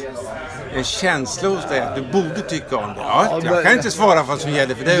planterat en känsla hos dig att du borde tycka om det? Ja, jag kan inte svara vad som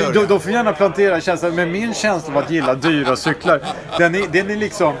gäller för dig. De får gärna plantera känslan, men min känsla av att gilla dyra cyklar, den är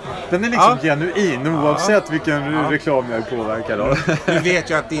liksom genuin oavsett vilken reklam jag påverkar av. Du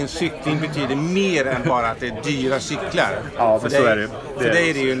vet ju att din cykling betyder mer än bara att det är dyra cyklar. Ja, för så är det. För dig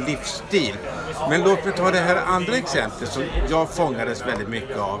är det ju en livsstil. Men låt mig ta det här andra exemplet som jag fångades väldigt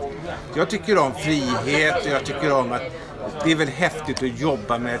mycket av. Jag tycker om frihet och jag tycker om att det är väl häftigt att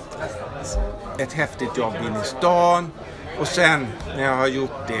jobba med ett häftigt jobb inne i stan. Och sen när jag har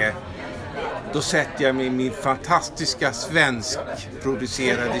gjort det, då sätter jag mig i min fantastiska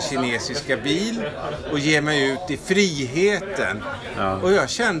svenskproducerade kinesiska bil och ger mig ut i friheten. Ja. Och jag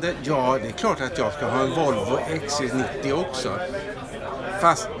kände, det är klart att jag ska ha en Volvo XC90 också.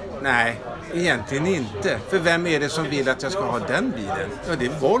 Fast nej, egentligen inte. För vem är det som vill att jag ska ha den bilen? Ja, det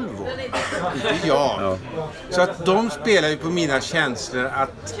är Volvo. Inte jag. Ja. Så att de spelar ju på mina känslor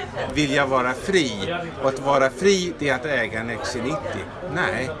att vilja vara fri. Och att vara fri, det är att äga en XC90.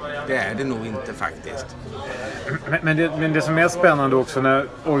 Nej, det är det nog inte faktiskt. Men det som är spännande också när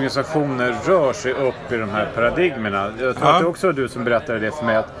organisationer rör sig upp i de här paradigmerna. Jag tror att det också är du som berättade det för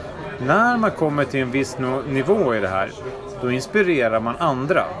mig, att när man kommer till en viss nivå i det här, då inspirerar man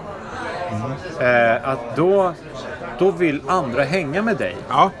andra. Att då vill andra hänga med dig.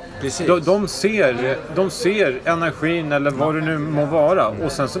 Ja, precis. De ser energin eller vad det nu må vara,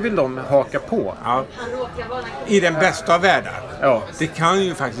 och sen så vill de haka på. Ja. I den bästa av världar. Ja. Det kan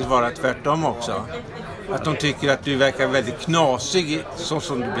ju faktiskt vara tvärtom också. Att de tycker att du verkar väldigt knasig så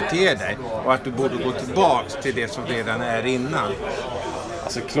som du beter dig, och att du borde gå tillbaks till det som redan är innan.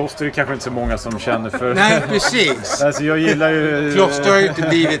 Alltså kloster är kanske inte så många som känner för. Nej, precis. Alltså jag gillar ju. Kloster har ju inte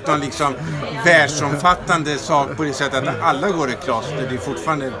blivit någon liksom världsomfattande sak på det sättet att alla går i kloster. Det är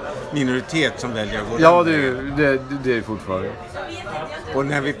fortfarande en minoritet som väljer att gå. Ja, det är fortfarande. Och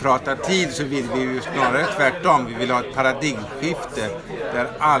när vi pratar tid så vill vi ju snarare tvärtom. Vi vill ha ett paradigmskifte där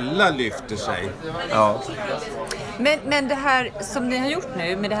alla lyfter sig. Ja. Men det här som ni har gjort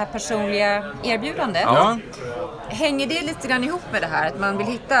nu med det här personliga erbjudandet. Ja. Hänger det lite grann ihop med det här? Att man vill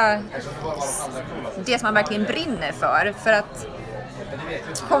hitta det som man verkligen brinner för att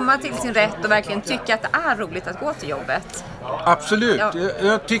komma till sin rätt och verkligen tycka att det är roligt att gå till jobbet? Absolut, Ja.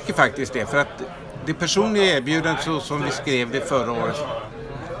 jag tycker faktiskt det. För att det personliga erbjudandet så som vi skrev det förra året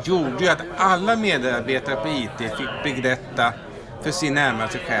gjorde ju att alla medarbetare på IT fick berätta för sin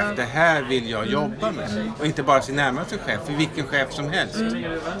närmaste chef, det här vill jag jobba med. Och inte bara sin närmaste chef, för vilken chef som helst.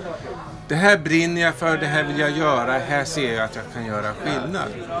 Det här brinner jag för, det här vill jag göra, här ser jag att jag kan göra skillnad.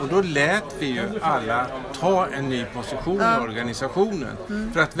 Och då lät vi ju alla ta en ny position i organisationen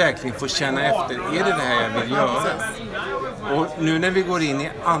för att verkligen få känna efter, är det här jag vill göra? Och nu när vi går in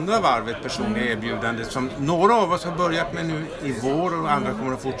i andra varvet personliga erbjudande som några av oss har börjat med nu i vår och andra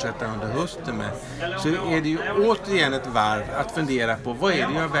kommer att fortsätta under hösten med, så är det ju återigen ett varv att fundera på vad är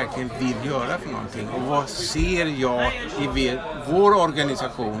det jag verkligen vill göra för någonting och vad ser jag i vår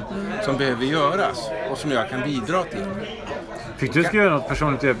organisation som behöver göras och som jag kan bidra till. Fick du skriva något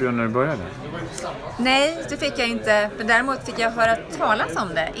personligt erbjudande när du började? Nej, det fick jag inte. Men däremot fick jag höra talas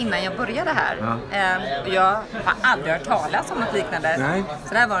om det innan jag började här. Ja. Jag har aldrig hört talas om något liknande. Nej.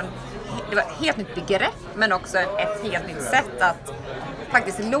 Så det var ett helt nytt begrepp, men också ett helt nytt sätt att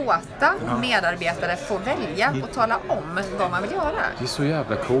faktiskt låta medarbetare få välja och tala om vad man vill göra. Det är så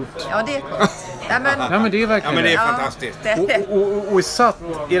jävla coolt. Ja, det är coolt. Ja, men det är verkligen det är fantastiskt. Och satt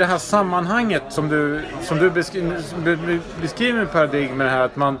i det här sammanhanget som du beskriver med paradigmen här,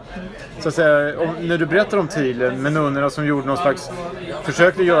 att man så att säga, när du berättar om tiden med nunnorna som gjorde någon slags,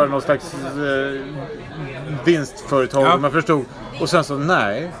 försökte göra någon slags vinstföretag, man förstod, och sen så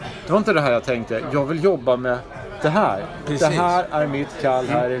nej, det var inte det här jag tänkte, jag vill jobba med det här. Precis. Det här är mitt kall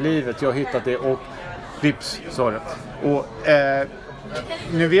här i livet, jag har hittat det och vips, sa det. Och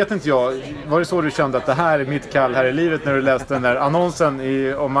nu vet inte jag, var det så du kände att det här är mitt kall här i livet när du läste den där annonsen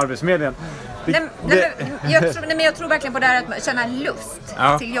om Arbetsförmedlingen? Jag tror verkligen på det här att man känner lust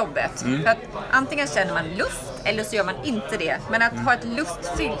till jobbet. För att antingen känner man lust eller så gör man inte det. Men att ha en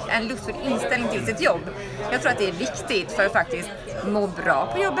lustfull inställning till sitt jobb. Jag tror att det är viktigt för att faktiskt må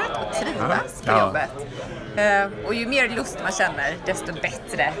bra på jobbet och trivas på jobbet. Och ju mer lust man känner, desto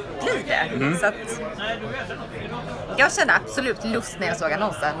bättre blir det. Så att jag kände absolut lust när jag såg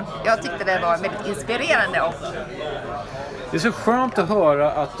annonsen. Jag tyckte det var väldigt inspirerande och det är så skönt att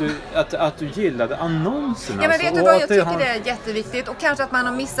höra att du gillade annonserna. Ja, men vet du vad, jag tycker det är jätteviktigt. Och kanske att man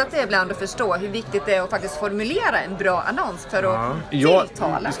har missat det ibland och förstå hur viktigt det är att faktiskt formulera en bra annons för att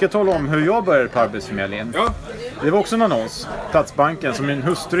tilltala. Jag ska tala om hur jag började på Arbetsförmedlingen. Ja. Det var också en annons, Platsbanken, som min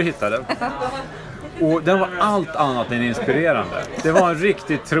hustru hittade. Och den var allt annat än inspirerande. Det var en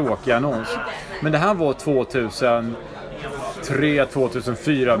riktigt tråkig annons. Men det här var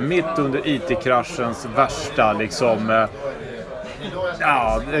 2003-2004, mitt under IT-kraschens värsta liksom.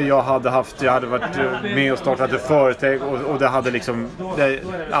 Ja, jag hade varit med och startat ett företag och det hade liksom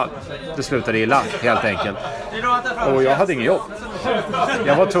det slutade illa helt enkelt. Och jag hade ingen jobb.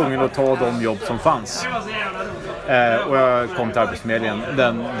 Jag var tvungen att ta de jobb som fanns. Och jag kom till Arbetsförmedlingen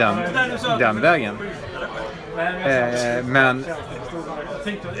den vägen. Men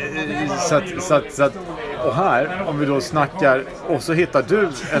så att och här, om vi då snackar, och så hittar du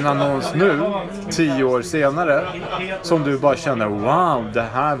en annons nu 10 år senare som du bara känner, wow, det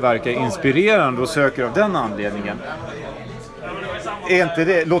här verkar inspirerande och söker av den anledningen.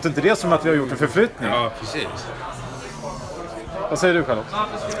 Låter inte det som att vi har gjort en förflyttning? Ja, precis. Vad säger du, Charlotte?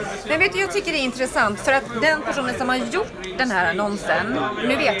 Men vet du, jag tycker det är intressant för att den personen som har gjort den här annonsen,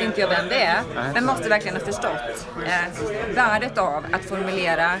 nu vet inte jag vem det är, men måste verkligen ha förstått värdet av att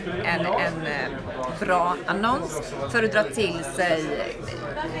formulera en bra annons för att dra till sig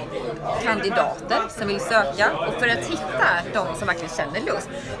kandidater som vill söka och för att hitta de som verkligen känner lust.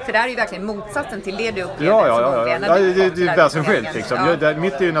 För det här är ju verkligen motsatsen till det du upplever. Ja. Det är väsensskilt liksom. Ja.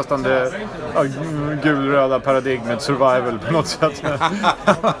 Mitt är ju nästan det gulröda paradigmet survival på något sätt.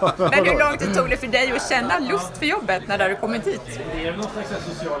 Men hur långt det tog det för dig att känna lust för jobbet när du kommit hit?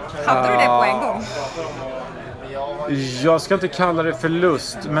 Hade du det på en gång? Jag ska inte kalla det för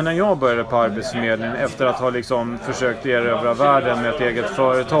lust, men när jag började på Arbetsförmedlingen efter att ha liksom försökt erövra världen med ett eget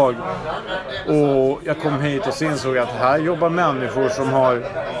företag och jag kom hit och sen såg att här jobbar människor som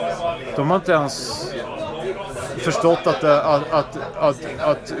de har inte ens förstått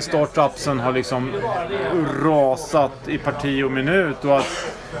att startupsen har liksom rasat i parti och minut och att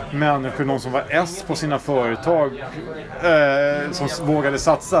människor, någon som var S på sina företag som vågade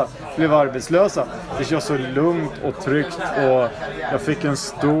satsa, blev arbetslösa. Det känns så lugnt och tryggt och jag fick en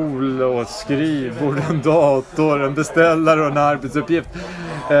stol och ett skrivbord, en dator, en beställare och en arbetsuppgift.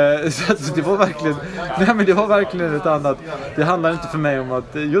 Så det var verkligen ett annat. Det handlar inte för mig om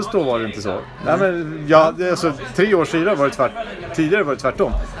att just då var det inte så. Nej, men alltså 3 år tidigare var det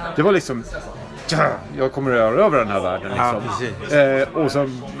tvärtom. Det var liksom jag kommer att röra över den här världen liksom. Och så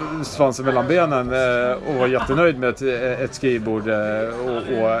svansen mellan benen och var jättenöjd med ett skrivbord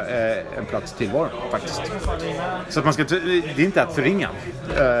och en plats tillvaro faktiskt. Så att det är inte att förringa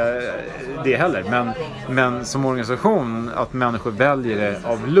det heller, men som organisation att människor väljer det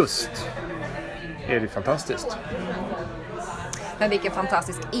av lust är det fantastiskt. Men vilken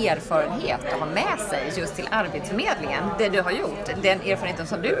fantastisk erfarenhet att ha med sig just till Arbetsförmedlingen. Det du har gjort, den erfarenheten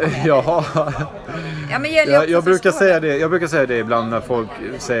som du har med dig. Ja, jag brukar säga det ibland när folk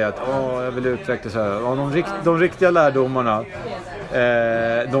säger att jag vill utveckla så här. De riktiga lärdomarna,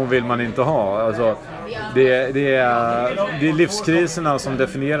 de vill man inte ha. Alltså, det är livskriserna som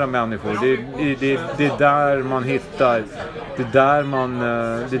definierar människor. Det är där man hittar, det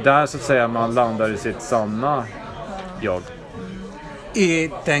är där så att säga man landar i sitt sanna jag.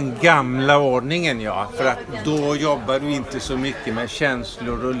 I den gamla ordningen, ja. För att då jobbar du inte så mycket med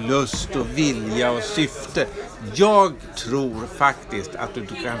känslor och lust och vilja och syfte. Jag tror faktiskt att du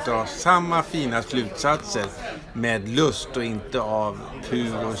kan dra samma fina slutsatser med lust och inte av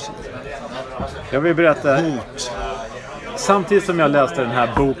pur och jag vill berätta hot. Samtidigt som jag läste den här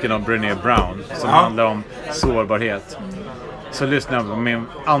boken om Brené Brown som handlar om sårbarhet, så lyssnade jag på min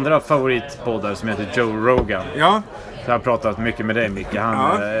andra favoritpoddare som heter Joe Rogan. Ja. Jag har pratat mycket med dig, Micke.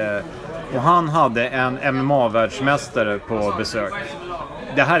 Han hade en MMA-världsmästare på besök.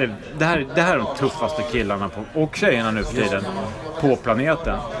 Det här är de tuffaste killarna och tjejerna nu för tiden på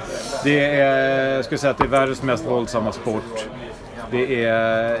planeten. Det är, jag skulle säga att det är världens mest våldsamma sport. Det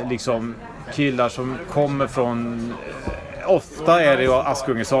är liksom killar som kommer från... Ofta är det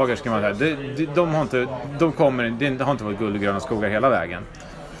Askungesagor, ska man säga. Det har inte varit guld och gröna skogar hela vägen.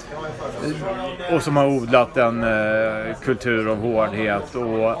 Och som har odlat en kultur av hårdhet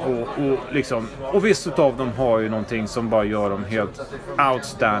och vissa av dem har ju någonting som bara gör dem helt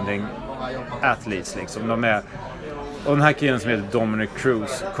outstanding athletes liksom. Och den här killen som heter Dominic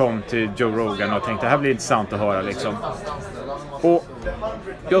Cruz kom till Joe Rogan och tänkte det här blir intressant att höra liksom. Och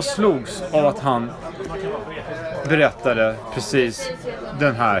jag slogs av att han berättade precis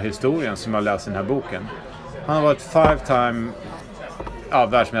den här historien som jag läste i den här boken. Han har varit 5-time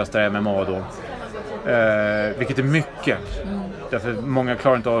världsmästare i MMA då. Vilket är mycket. Därför många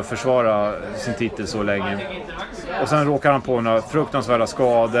klarar inte av att försvara sin titel så länge. Och sen råkar han på några fruktansvärda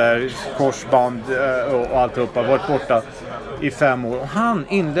skador, korsband och alltihopa. Varit borta i 5 år. Och han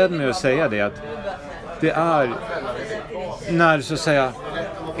inledde med att säga det att det är när du så att säga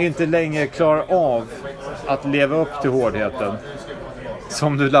inte längre klarar av att leva upp till hårdheten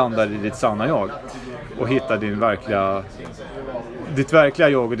som du landar i ditt sanna jag. Och hittar ditt verkliga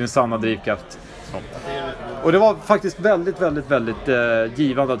jag och din sanna drivkraft. Och det var faktiskt väldigt, väldigt, väldigt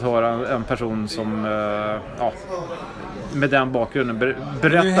givande att höra en person som med den bakgrunden berätta på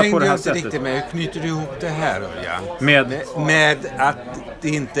det här sättet. Nu hängde jag inte riktigt med. Hur knyter du ihop det här, Örjan? Med att det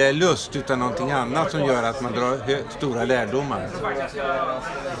inte är lust utan någonting annat som gör att man drar stora lärdomar.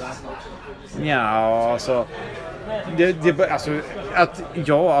 Ja, alltså...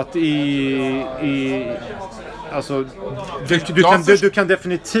 Du kan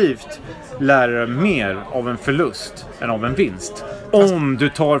definitivt lära dig mer av en förlust än av en vinst. Om du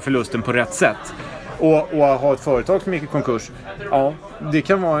tar förlusten på rätt sätt. Och ha ett företag som gick i konkurs. Ja, det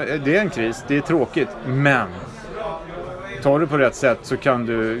är en kris, det är tråkigt. Men tar du på rätt sätt så kan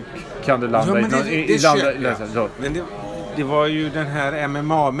du landa det var ju den här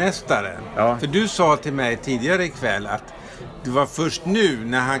MMA-mästaren. Ja. För du sa till mig tidigare ikväll att det var först nu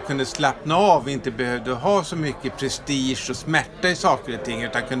när han kunde slappna av och inte behövde ha så mycket prestige och smärta i saker och ting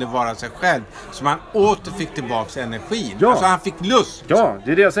utan kunde vara sig själv som han åter fick tillbaka energin. Ja. Alltså han fick lust. Ja,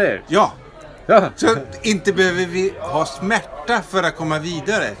 det är det jag säger. Ja. Ja. Så inte behöver vi ha smärta för att komma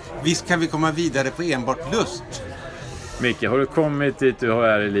vidare. Visst kan vi komma vidare på enbart lust. Micke, har du kommit dit du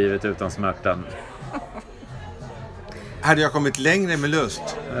är i livet utan smärtan? Hade jag kommit längre med lust?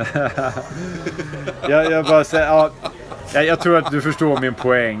 jag bara säger, jag tror att du förstår min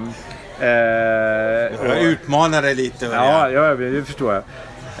poäng. Jag utmanar dig lite. Ja, det förstår jag.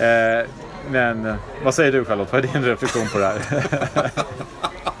 Men vad säger du, Charlotte? Vad är din reflektion på det här?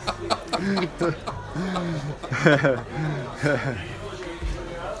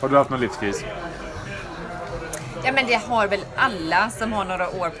 Har du haft någon livskris? Ja, men det har väl alla som har några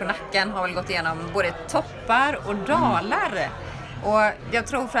år på nacken har väl gått igenom både toppar och dalar. Och jag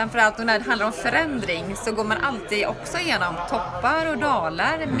tror framförallt när det handlar om förändring så går man alltid också igenom toppar och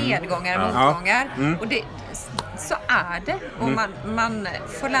dalar, medgångar och motgångar. Och så är det. Och man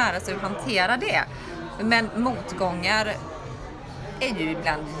får lära sig att hantera det. Men motgångar är ju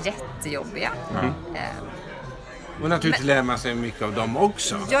ibland jättejobbiga. Och naturligtvis lär man sig mycket av dem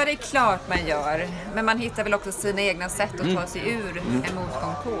också. Ja, det är klart man gör. Men man hittar väl också sina egna sätt att ta sig ur en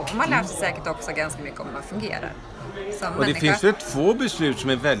motgång på. Och man lär sig säkert också ganska mycket om hur man fungerar. Och det finns väl 2 beslut som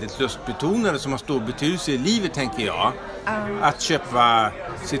är väldigt lustbetonade som har stor betydelse i livet, tänker jag. Att köpa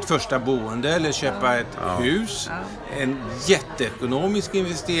sitt första boende eller köpa ett hus. En jätteekonomisk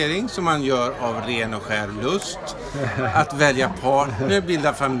investering som man gör av ren och skär lust. Att välja partner,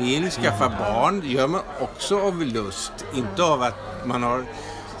 bilda familj, skaffa barn gör man också av lust. Inte av att man har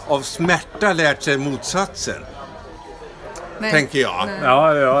av smärta lärt sig motsatsen. Tänker jag.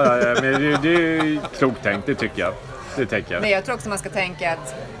 Ja, men det är klokt tänkt, det tycker jag. Det tänker jag. Men jag tror också man ska tänka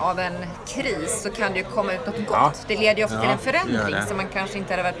att av en kris så kan det ju komma ut något gott. Det leder ju ofta till en förändring som man kanske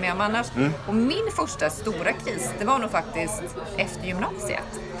inte hade varit med om annars. Och min första stora kris, det var nog faktiskt efter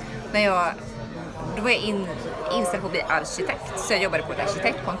gymnasiet. Då var jag inställd på att bli arkitekt. Så jag jobbade på ett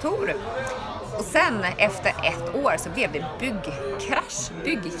arkitektkontor. Och sen efter 1 år så blev det byggkris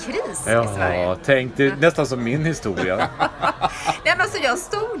i Sverige. Ja, tänk det nästan som min historia. Nej, men alltså jag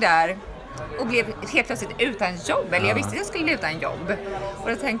stod där och blev helt plötsligt utan jobb. Eller jag visste att jag skulle bli utan jobb.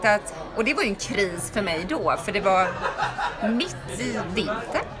 Och jag tänkte och det var ju en kris för mig då. För det var mitt i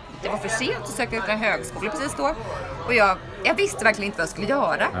vintern. Det var för sent att söka ut en högskola precis då. Och jag visste verkligen inte vad jag skulle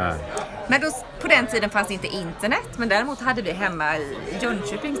göra. Men då, på den tiden fanns inte internet. Men däremot hade vi hemma i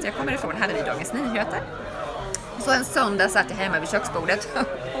Jönköping, så jag kommer ifrån, hade vi Dagens Nyheter. Så en söndag satt jag hemma vid köksbordet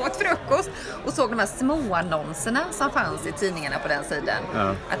och åt frukost och såg de här små annonserna som fanns i tidningarna på den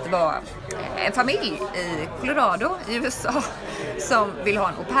sidan. Att det var en familj i Colorado i USA som vill ha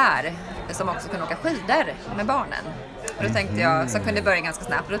en au pair som också kunde åka skidor med barnen. Och då tänkte jag, som kunde börja ganska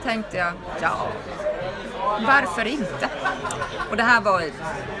snabbt, och då tänkte jag, varför inte? Och det här var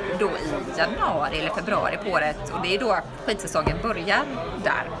då i januari eller februari på året, och det är då skidsäsongen börjar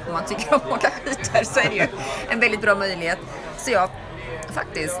där. Om man tycker om att åka skidor så är det ju en väldigt bra möjlighet. Så jag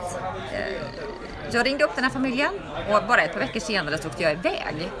faktiskt, jag ringde upp den här familjen och bara ett par veckor senare så åkte jag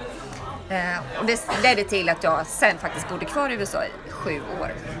iväg. Och det ledde till att jag sen faktiskt bodde kvar i USA i 7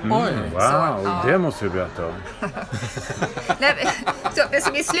 år. Wow, så, det måste du berätta om.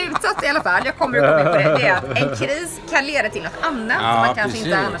 Så min slutsats i alla fall, jag kommer att komma på det är att en kris kan leda till något annat som man kanske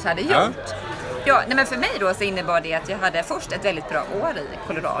inte annars hade gjort. Ja, men för mig då så innebar det att jag hade först ett väldigt bra år i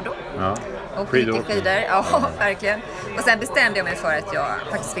Colorado. Och skidor. Ja, verkligen. Och sen bestämde jag mig för att jag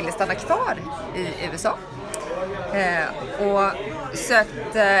faktiskt ville stanna kvar i USA. Och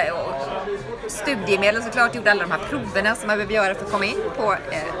sökte studiemedel såklart, gjorde alla de här proverna som man behöver göra för att komma in på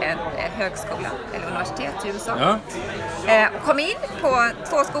en högskola eller universitet i USA. Kom in på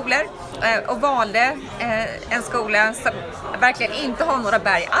 2 skolor och valde en skola som verkligen inte har några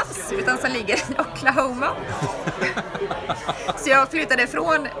berg alls utan som ligger i Oklahoma. Så jag flyttade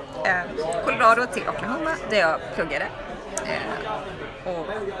från Colorado till Oklahoma där jag pluggade. Och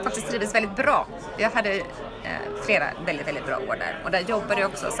faktiskt trivdes väldigt bra. Jag hade flera väldigt, väldigt bra år där. Och där jobbade jag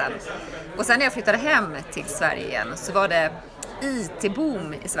också sen. Och sen när jag flyttade hem till Sverige igen så var det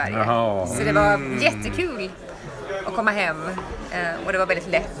IT-boom i Sverige. Så det var jättekul att komma hem. Och det var väldigt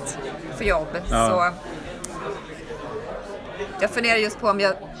lätt för jobb. Så jag funderar just på om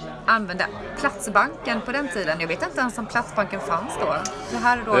jag använde Platsbanken på den tiden. Jag vet inte ens om Platsbanken fanns då. Det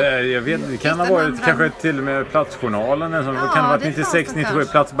här är då jag vet, det kan ha varit kanske till och med Platsjournalen. Kan det ha varit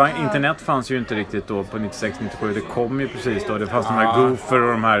 96-97. Internet fanns ju inte riktigt då på 96-97. Det kom ju precis då. Det fanns de här Goofer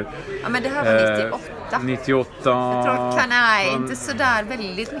och de här... Ja, men det här var 98. 98. Jag tror inte sådär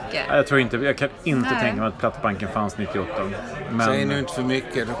väldigt mycket. Jag kan inte tänka mig att Plattbanken fanns 98. Men... Säg nu inte för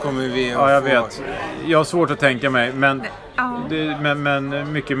mycket, då kommer vi Ja, jag vet. Jag har svårt att tänka mig, men,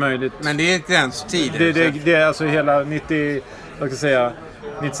 men mycket möjligt. Men det är inte ens tid. Det är alltså hela 90, jag ska säga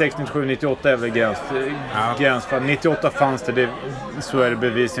 96, 97, 98 är väl gräns. 98 fanns det, så är det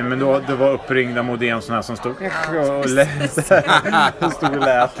bevisligen. Men då det var uppringda modem sådana här som stod och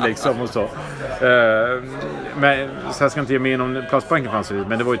lät liksom och så. Men så jag ska inte ge mig in om Platsbanken fanns det,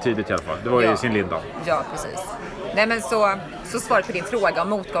 men det var ju tidigt i alla fall. Det var ju i sin linda. Ja, precis. Nej, men så svaret på din fråga om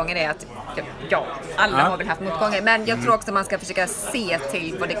motgången är att alla har väl haft motgångar. Men jag tror också man ska försöka se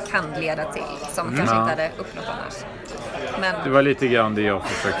till vad det kan leda till som kanske inte hade uppnått annars. Men... Det var lite grann det jag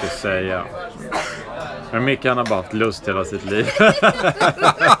försökte säga. Men Micke, han har bara haft lust hela sitt liv.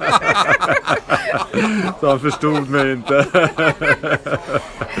 Så han förstod mig inte.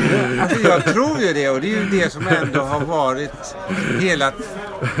 Alltså jag tror ju det, och det är ju det som ändå har varit hela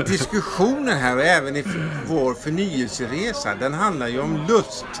diskussionen här, och även i vår förnyelseresa. Den handlar ju om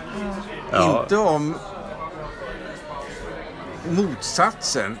lust. Inte om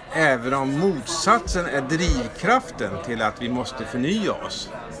motsatsen, även om motsatsen är drivkraften till att vi måste förnya oss.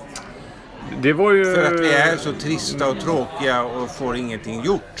 Det var ju... För att vi är så trista och tråkiga och får ingenting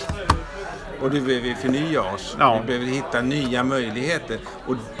gjort. Och då behöver vi förnya oss. Vi behöver hitta nya möjligheter.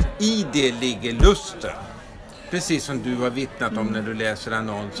 Och i det ligger lusten. Precis som du har vittnat om när du läser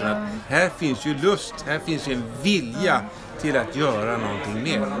annonsen. Att här finns ju lust, här finns ju en vilja till att göra någonting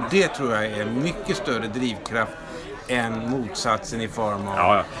mer. Och det tror jag är en mycket större drivkraft än motsatsen i form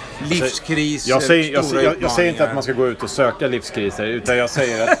av livskris. Jag säger inte att man ska gå ut och söka livskriser, utan jag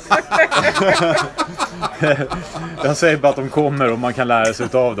säger att jag säger bara att de kommer och man kan lära sig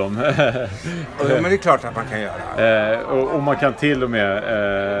av dem. Men det är klart att man kan göra. Och man kan till och med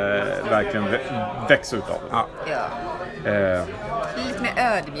verkligen växa ut av det. Lite mer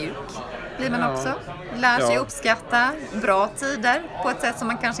ödmjuk blir man också. Lär sig uppskatta bra tider på ett sätt som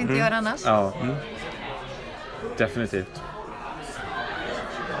man kanske inte gör annars. Definitivt.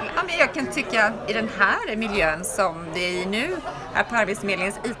 Ja, men jag kan tycka i den här miljön som det är i nu, här på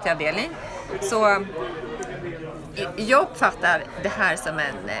Arbetsförmedlingens IT-avdelning, så jag uppfattar det här som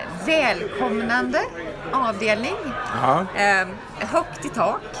en välkomnande avdelning. Högt i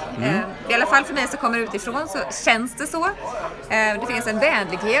tak. I alla fall för mig som kommer utifrån så känns det så. Det finns en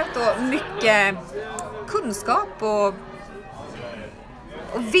vänlighet och mycket kunskap och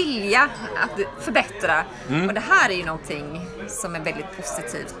vilja att förbättra. Och det här är ju någonting som är väldigt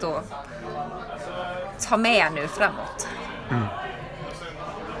positivt att ta med nu framåt.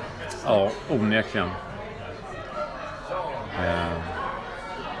 Ja, onekligen.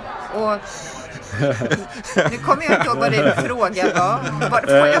 Och nu kommer jag inte ihåg vad din fråga var.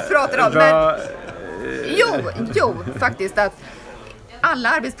 Vad jag pratar om. Men jo, faktiskt att alla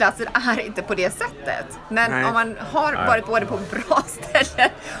arbetsplatser är inte på det sättet. Men om man har varit både på bra ställen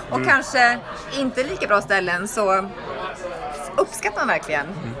och kanske inte lika bra ställen, så uppskattar man verkligen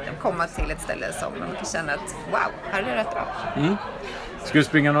att komma till ett ställe som man kan känna att wow, här är det rätt bra. Ska du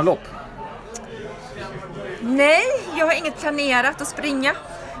springa någon lopp? Nej, jag har inget planerat att springa,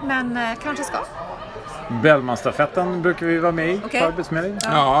 men kanske ska. Bellmanstafetten brukar vi vara med i på Arbetsförmedlingen.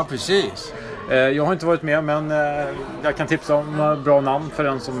 Ja, precis. Jag har inte varit med, men jag kan tipsa om bra namn för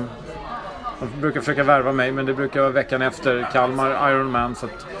den som brukar försöka värva mig, men det brukar vara veckan efter Kalmar Ironman, så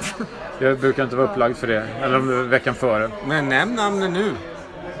att jag brukar inte vara upplagd för det, eller veckan före. Men nämn namnen nu.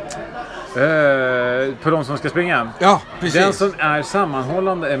 På de som ska springa? Ja, precis. Den som är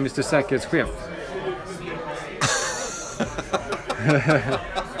sammanhållande är Mr. Säkerhetschef.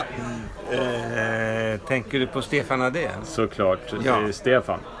 Tänker du på Stefan Adén? Såklart, det är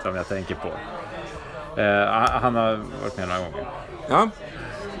Stefan som jag tänker på. Han har varit med några gånger. Ja,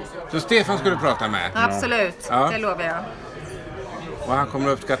 så Stefan ska du prata med? Absolut, det lovar jag. Och han kommer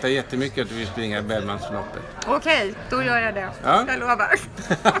att uppskatta jättemycket att du vill springa i Bellmansloppet. Okej, då gör jag det. Ja. Jag lovar.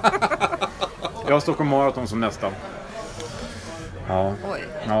 Jag har Stockholm Marathon som nästa. Oj.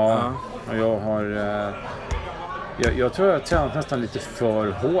 Ja. Och jag har... Jag tror jag har tränat nästan lite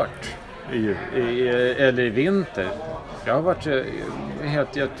för hårt i vinter. Jag har varit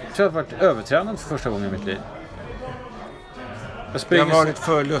jag tror jag har varit övertränad för första gången i mitt liv. Det har varit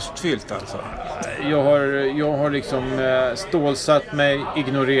för lustfyllt alltså. Jag har liksom stålsatt mig,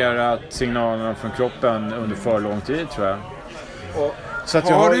 ignorerat signalerna från kroppen under för lång tid, tror jag. Så att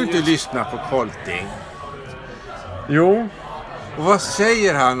har du inte lyssnat på Kolting? Jo. Och vad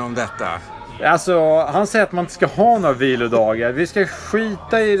säger han om detta? Alltså, han säger att man inte ska ha några vilodagar. Vi ska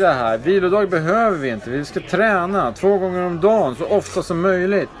skita i det här. Vilodag behöver vi inte. Vi ska träna 2 gånger om dagen, så ofta som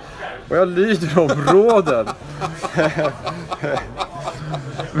möjligt. Och jag lyder om råden.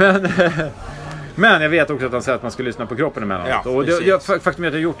 Men jag vet också att han säger att man ska lyssna på kroppen emellanåt. Och faktum är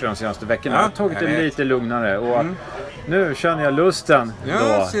att jag har gjort det de senaste veckorna. Jag har tagit det lite lugnare. Och nu känner jag lusten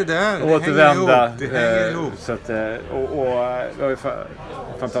då. Se där. Återvända. Det hänger ihop. Så att, och det var ju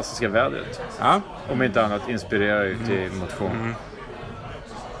fantastiska vädret. Ja. Om inte annat inspirerar ju till motion.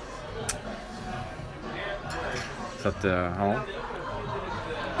 Så att, ja.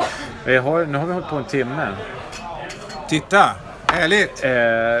 Nu har vi hållit på en timme. Titta, härligt.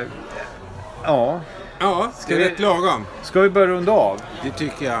 Ja. Ja, det är rätt lagom. Ska vi börja runda av? Det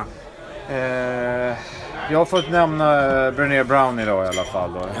tycker jag. Jag har fått nämna Brené Brown idag i alla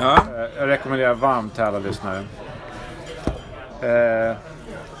fall. Då. Ja. Jag rekommenderar varmt till alla lyssnare.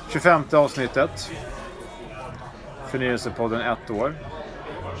 25 avsnittet. Förnyelsepodden 1 år.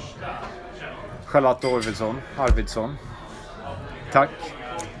 Charlotte Arfwidson. Tack.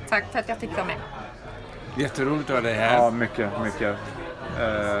 Tack för att jag fick vara med. Jätteroligt att ha dig här. Ja, mycket.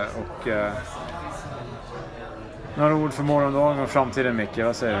 Några ord för morgondagen och framtiden, Micke.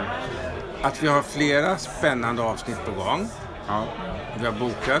 Vad säger du? Att vi har flera spännande avsnitt på gång. Ja. Vi har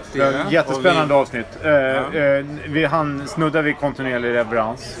bokat det. Jättespännande avsnitt. Han snuddar vid kontinuerlig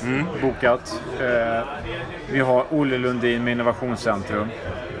leverans. Bokat. Vi har Olle Lundin med Innovationscentrum.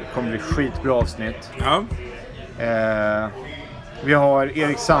 Det kommer bli skitbra avsnitt. Ja. Vi har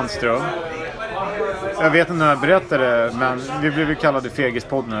Erik Sandström. Jag vet inte när jag berättade, men vi blev kallade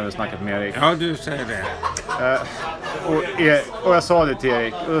Fegispodden när vi snackat med Erik. Ja, du säger det. Och jag sa det till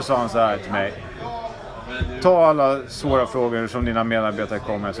Erik, och då sa han så här till mig: ta alla svåra frågor som dina medarbetare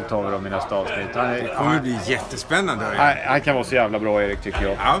kommer, så tar vi dem i nästa avsnitt. Det kommer bli jättespännande. Han kan vara så jävla bra, Erik, tycker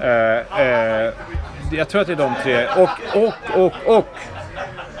jag. Ja. Jag tror att det är de tre. Och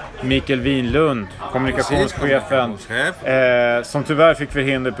Mikael Winlund, kommunikationschefen, som tyvärr fick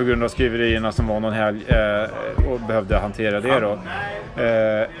förhinder på grund av skriverierna som var någon helg och behövde hantera det då.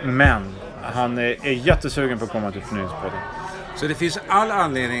 Men han är jättesugen på att komma till Förnyelsepodden. Så det finns all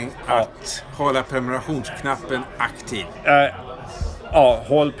anledning att hålla prenumerationsknappen aktiv.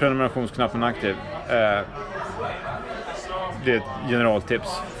 Håll prenumerationsknappen aktiv. Det är ett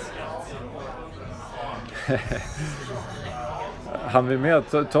generaltips. Han vill med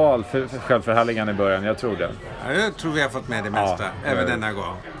att ta all självförhärligande i början, jag tror det. Ja, jag tror vi har fått med det mesta, även denna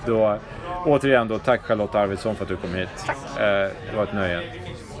gång. Då, återigen då, tack Charlotte Arfwidson för att du kom hit. Det var ett nöje.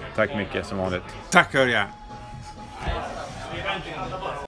 Tack mycket som vanligt. Tack Örjan.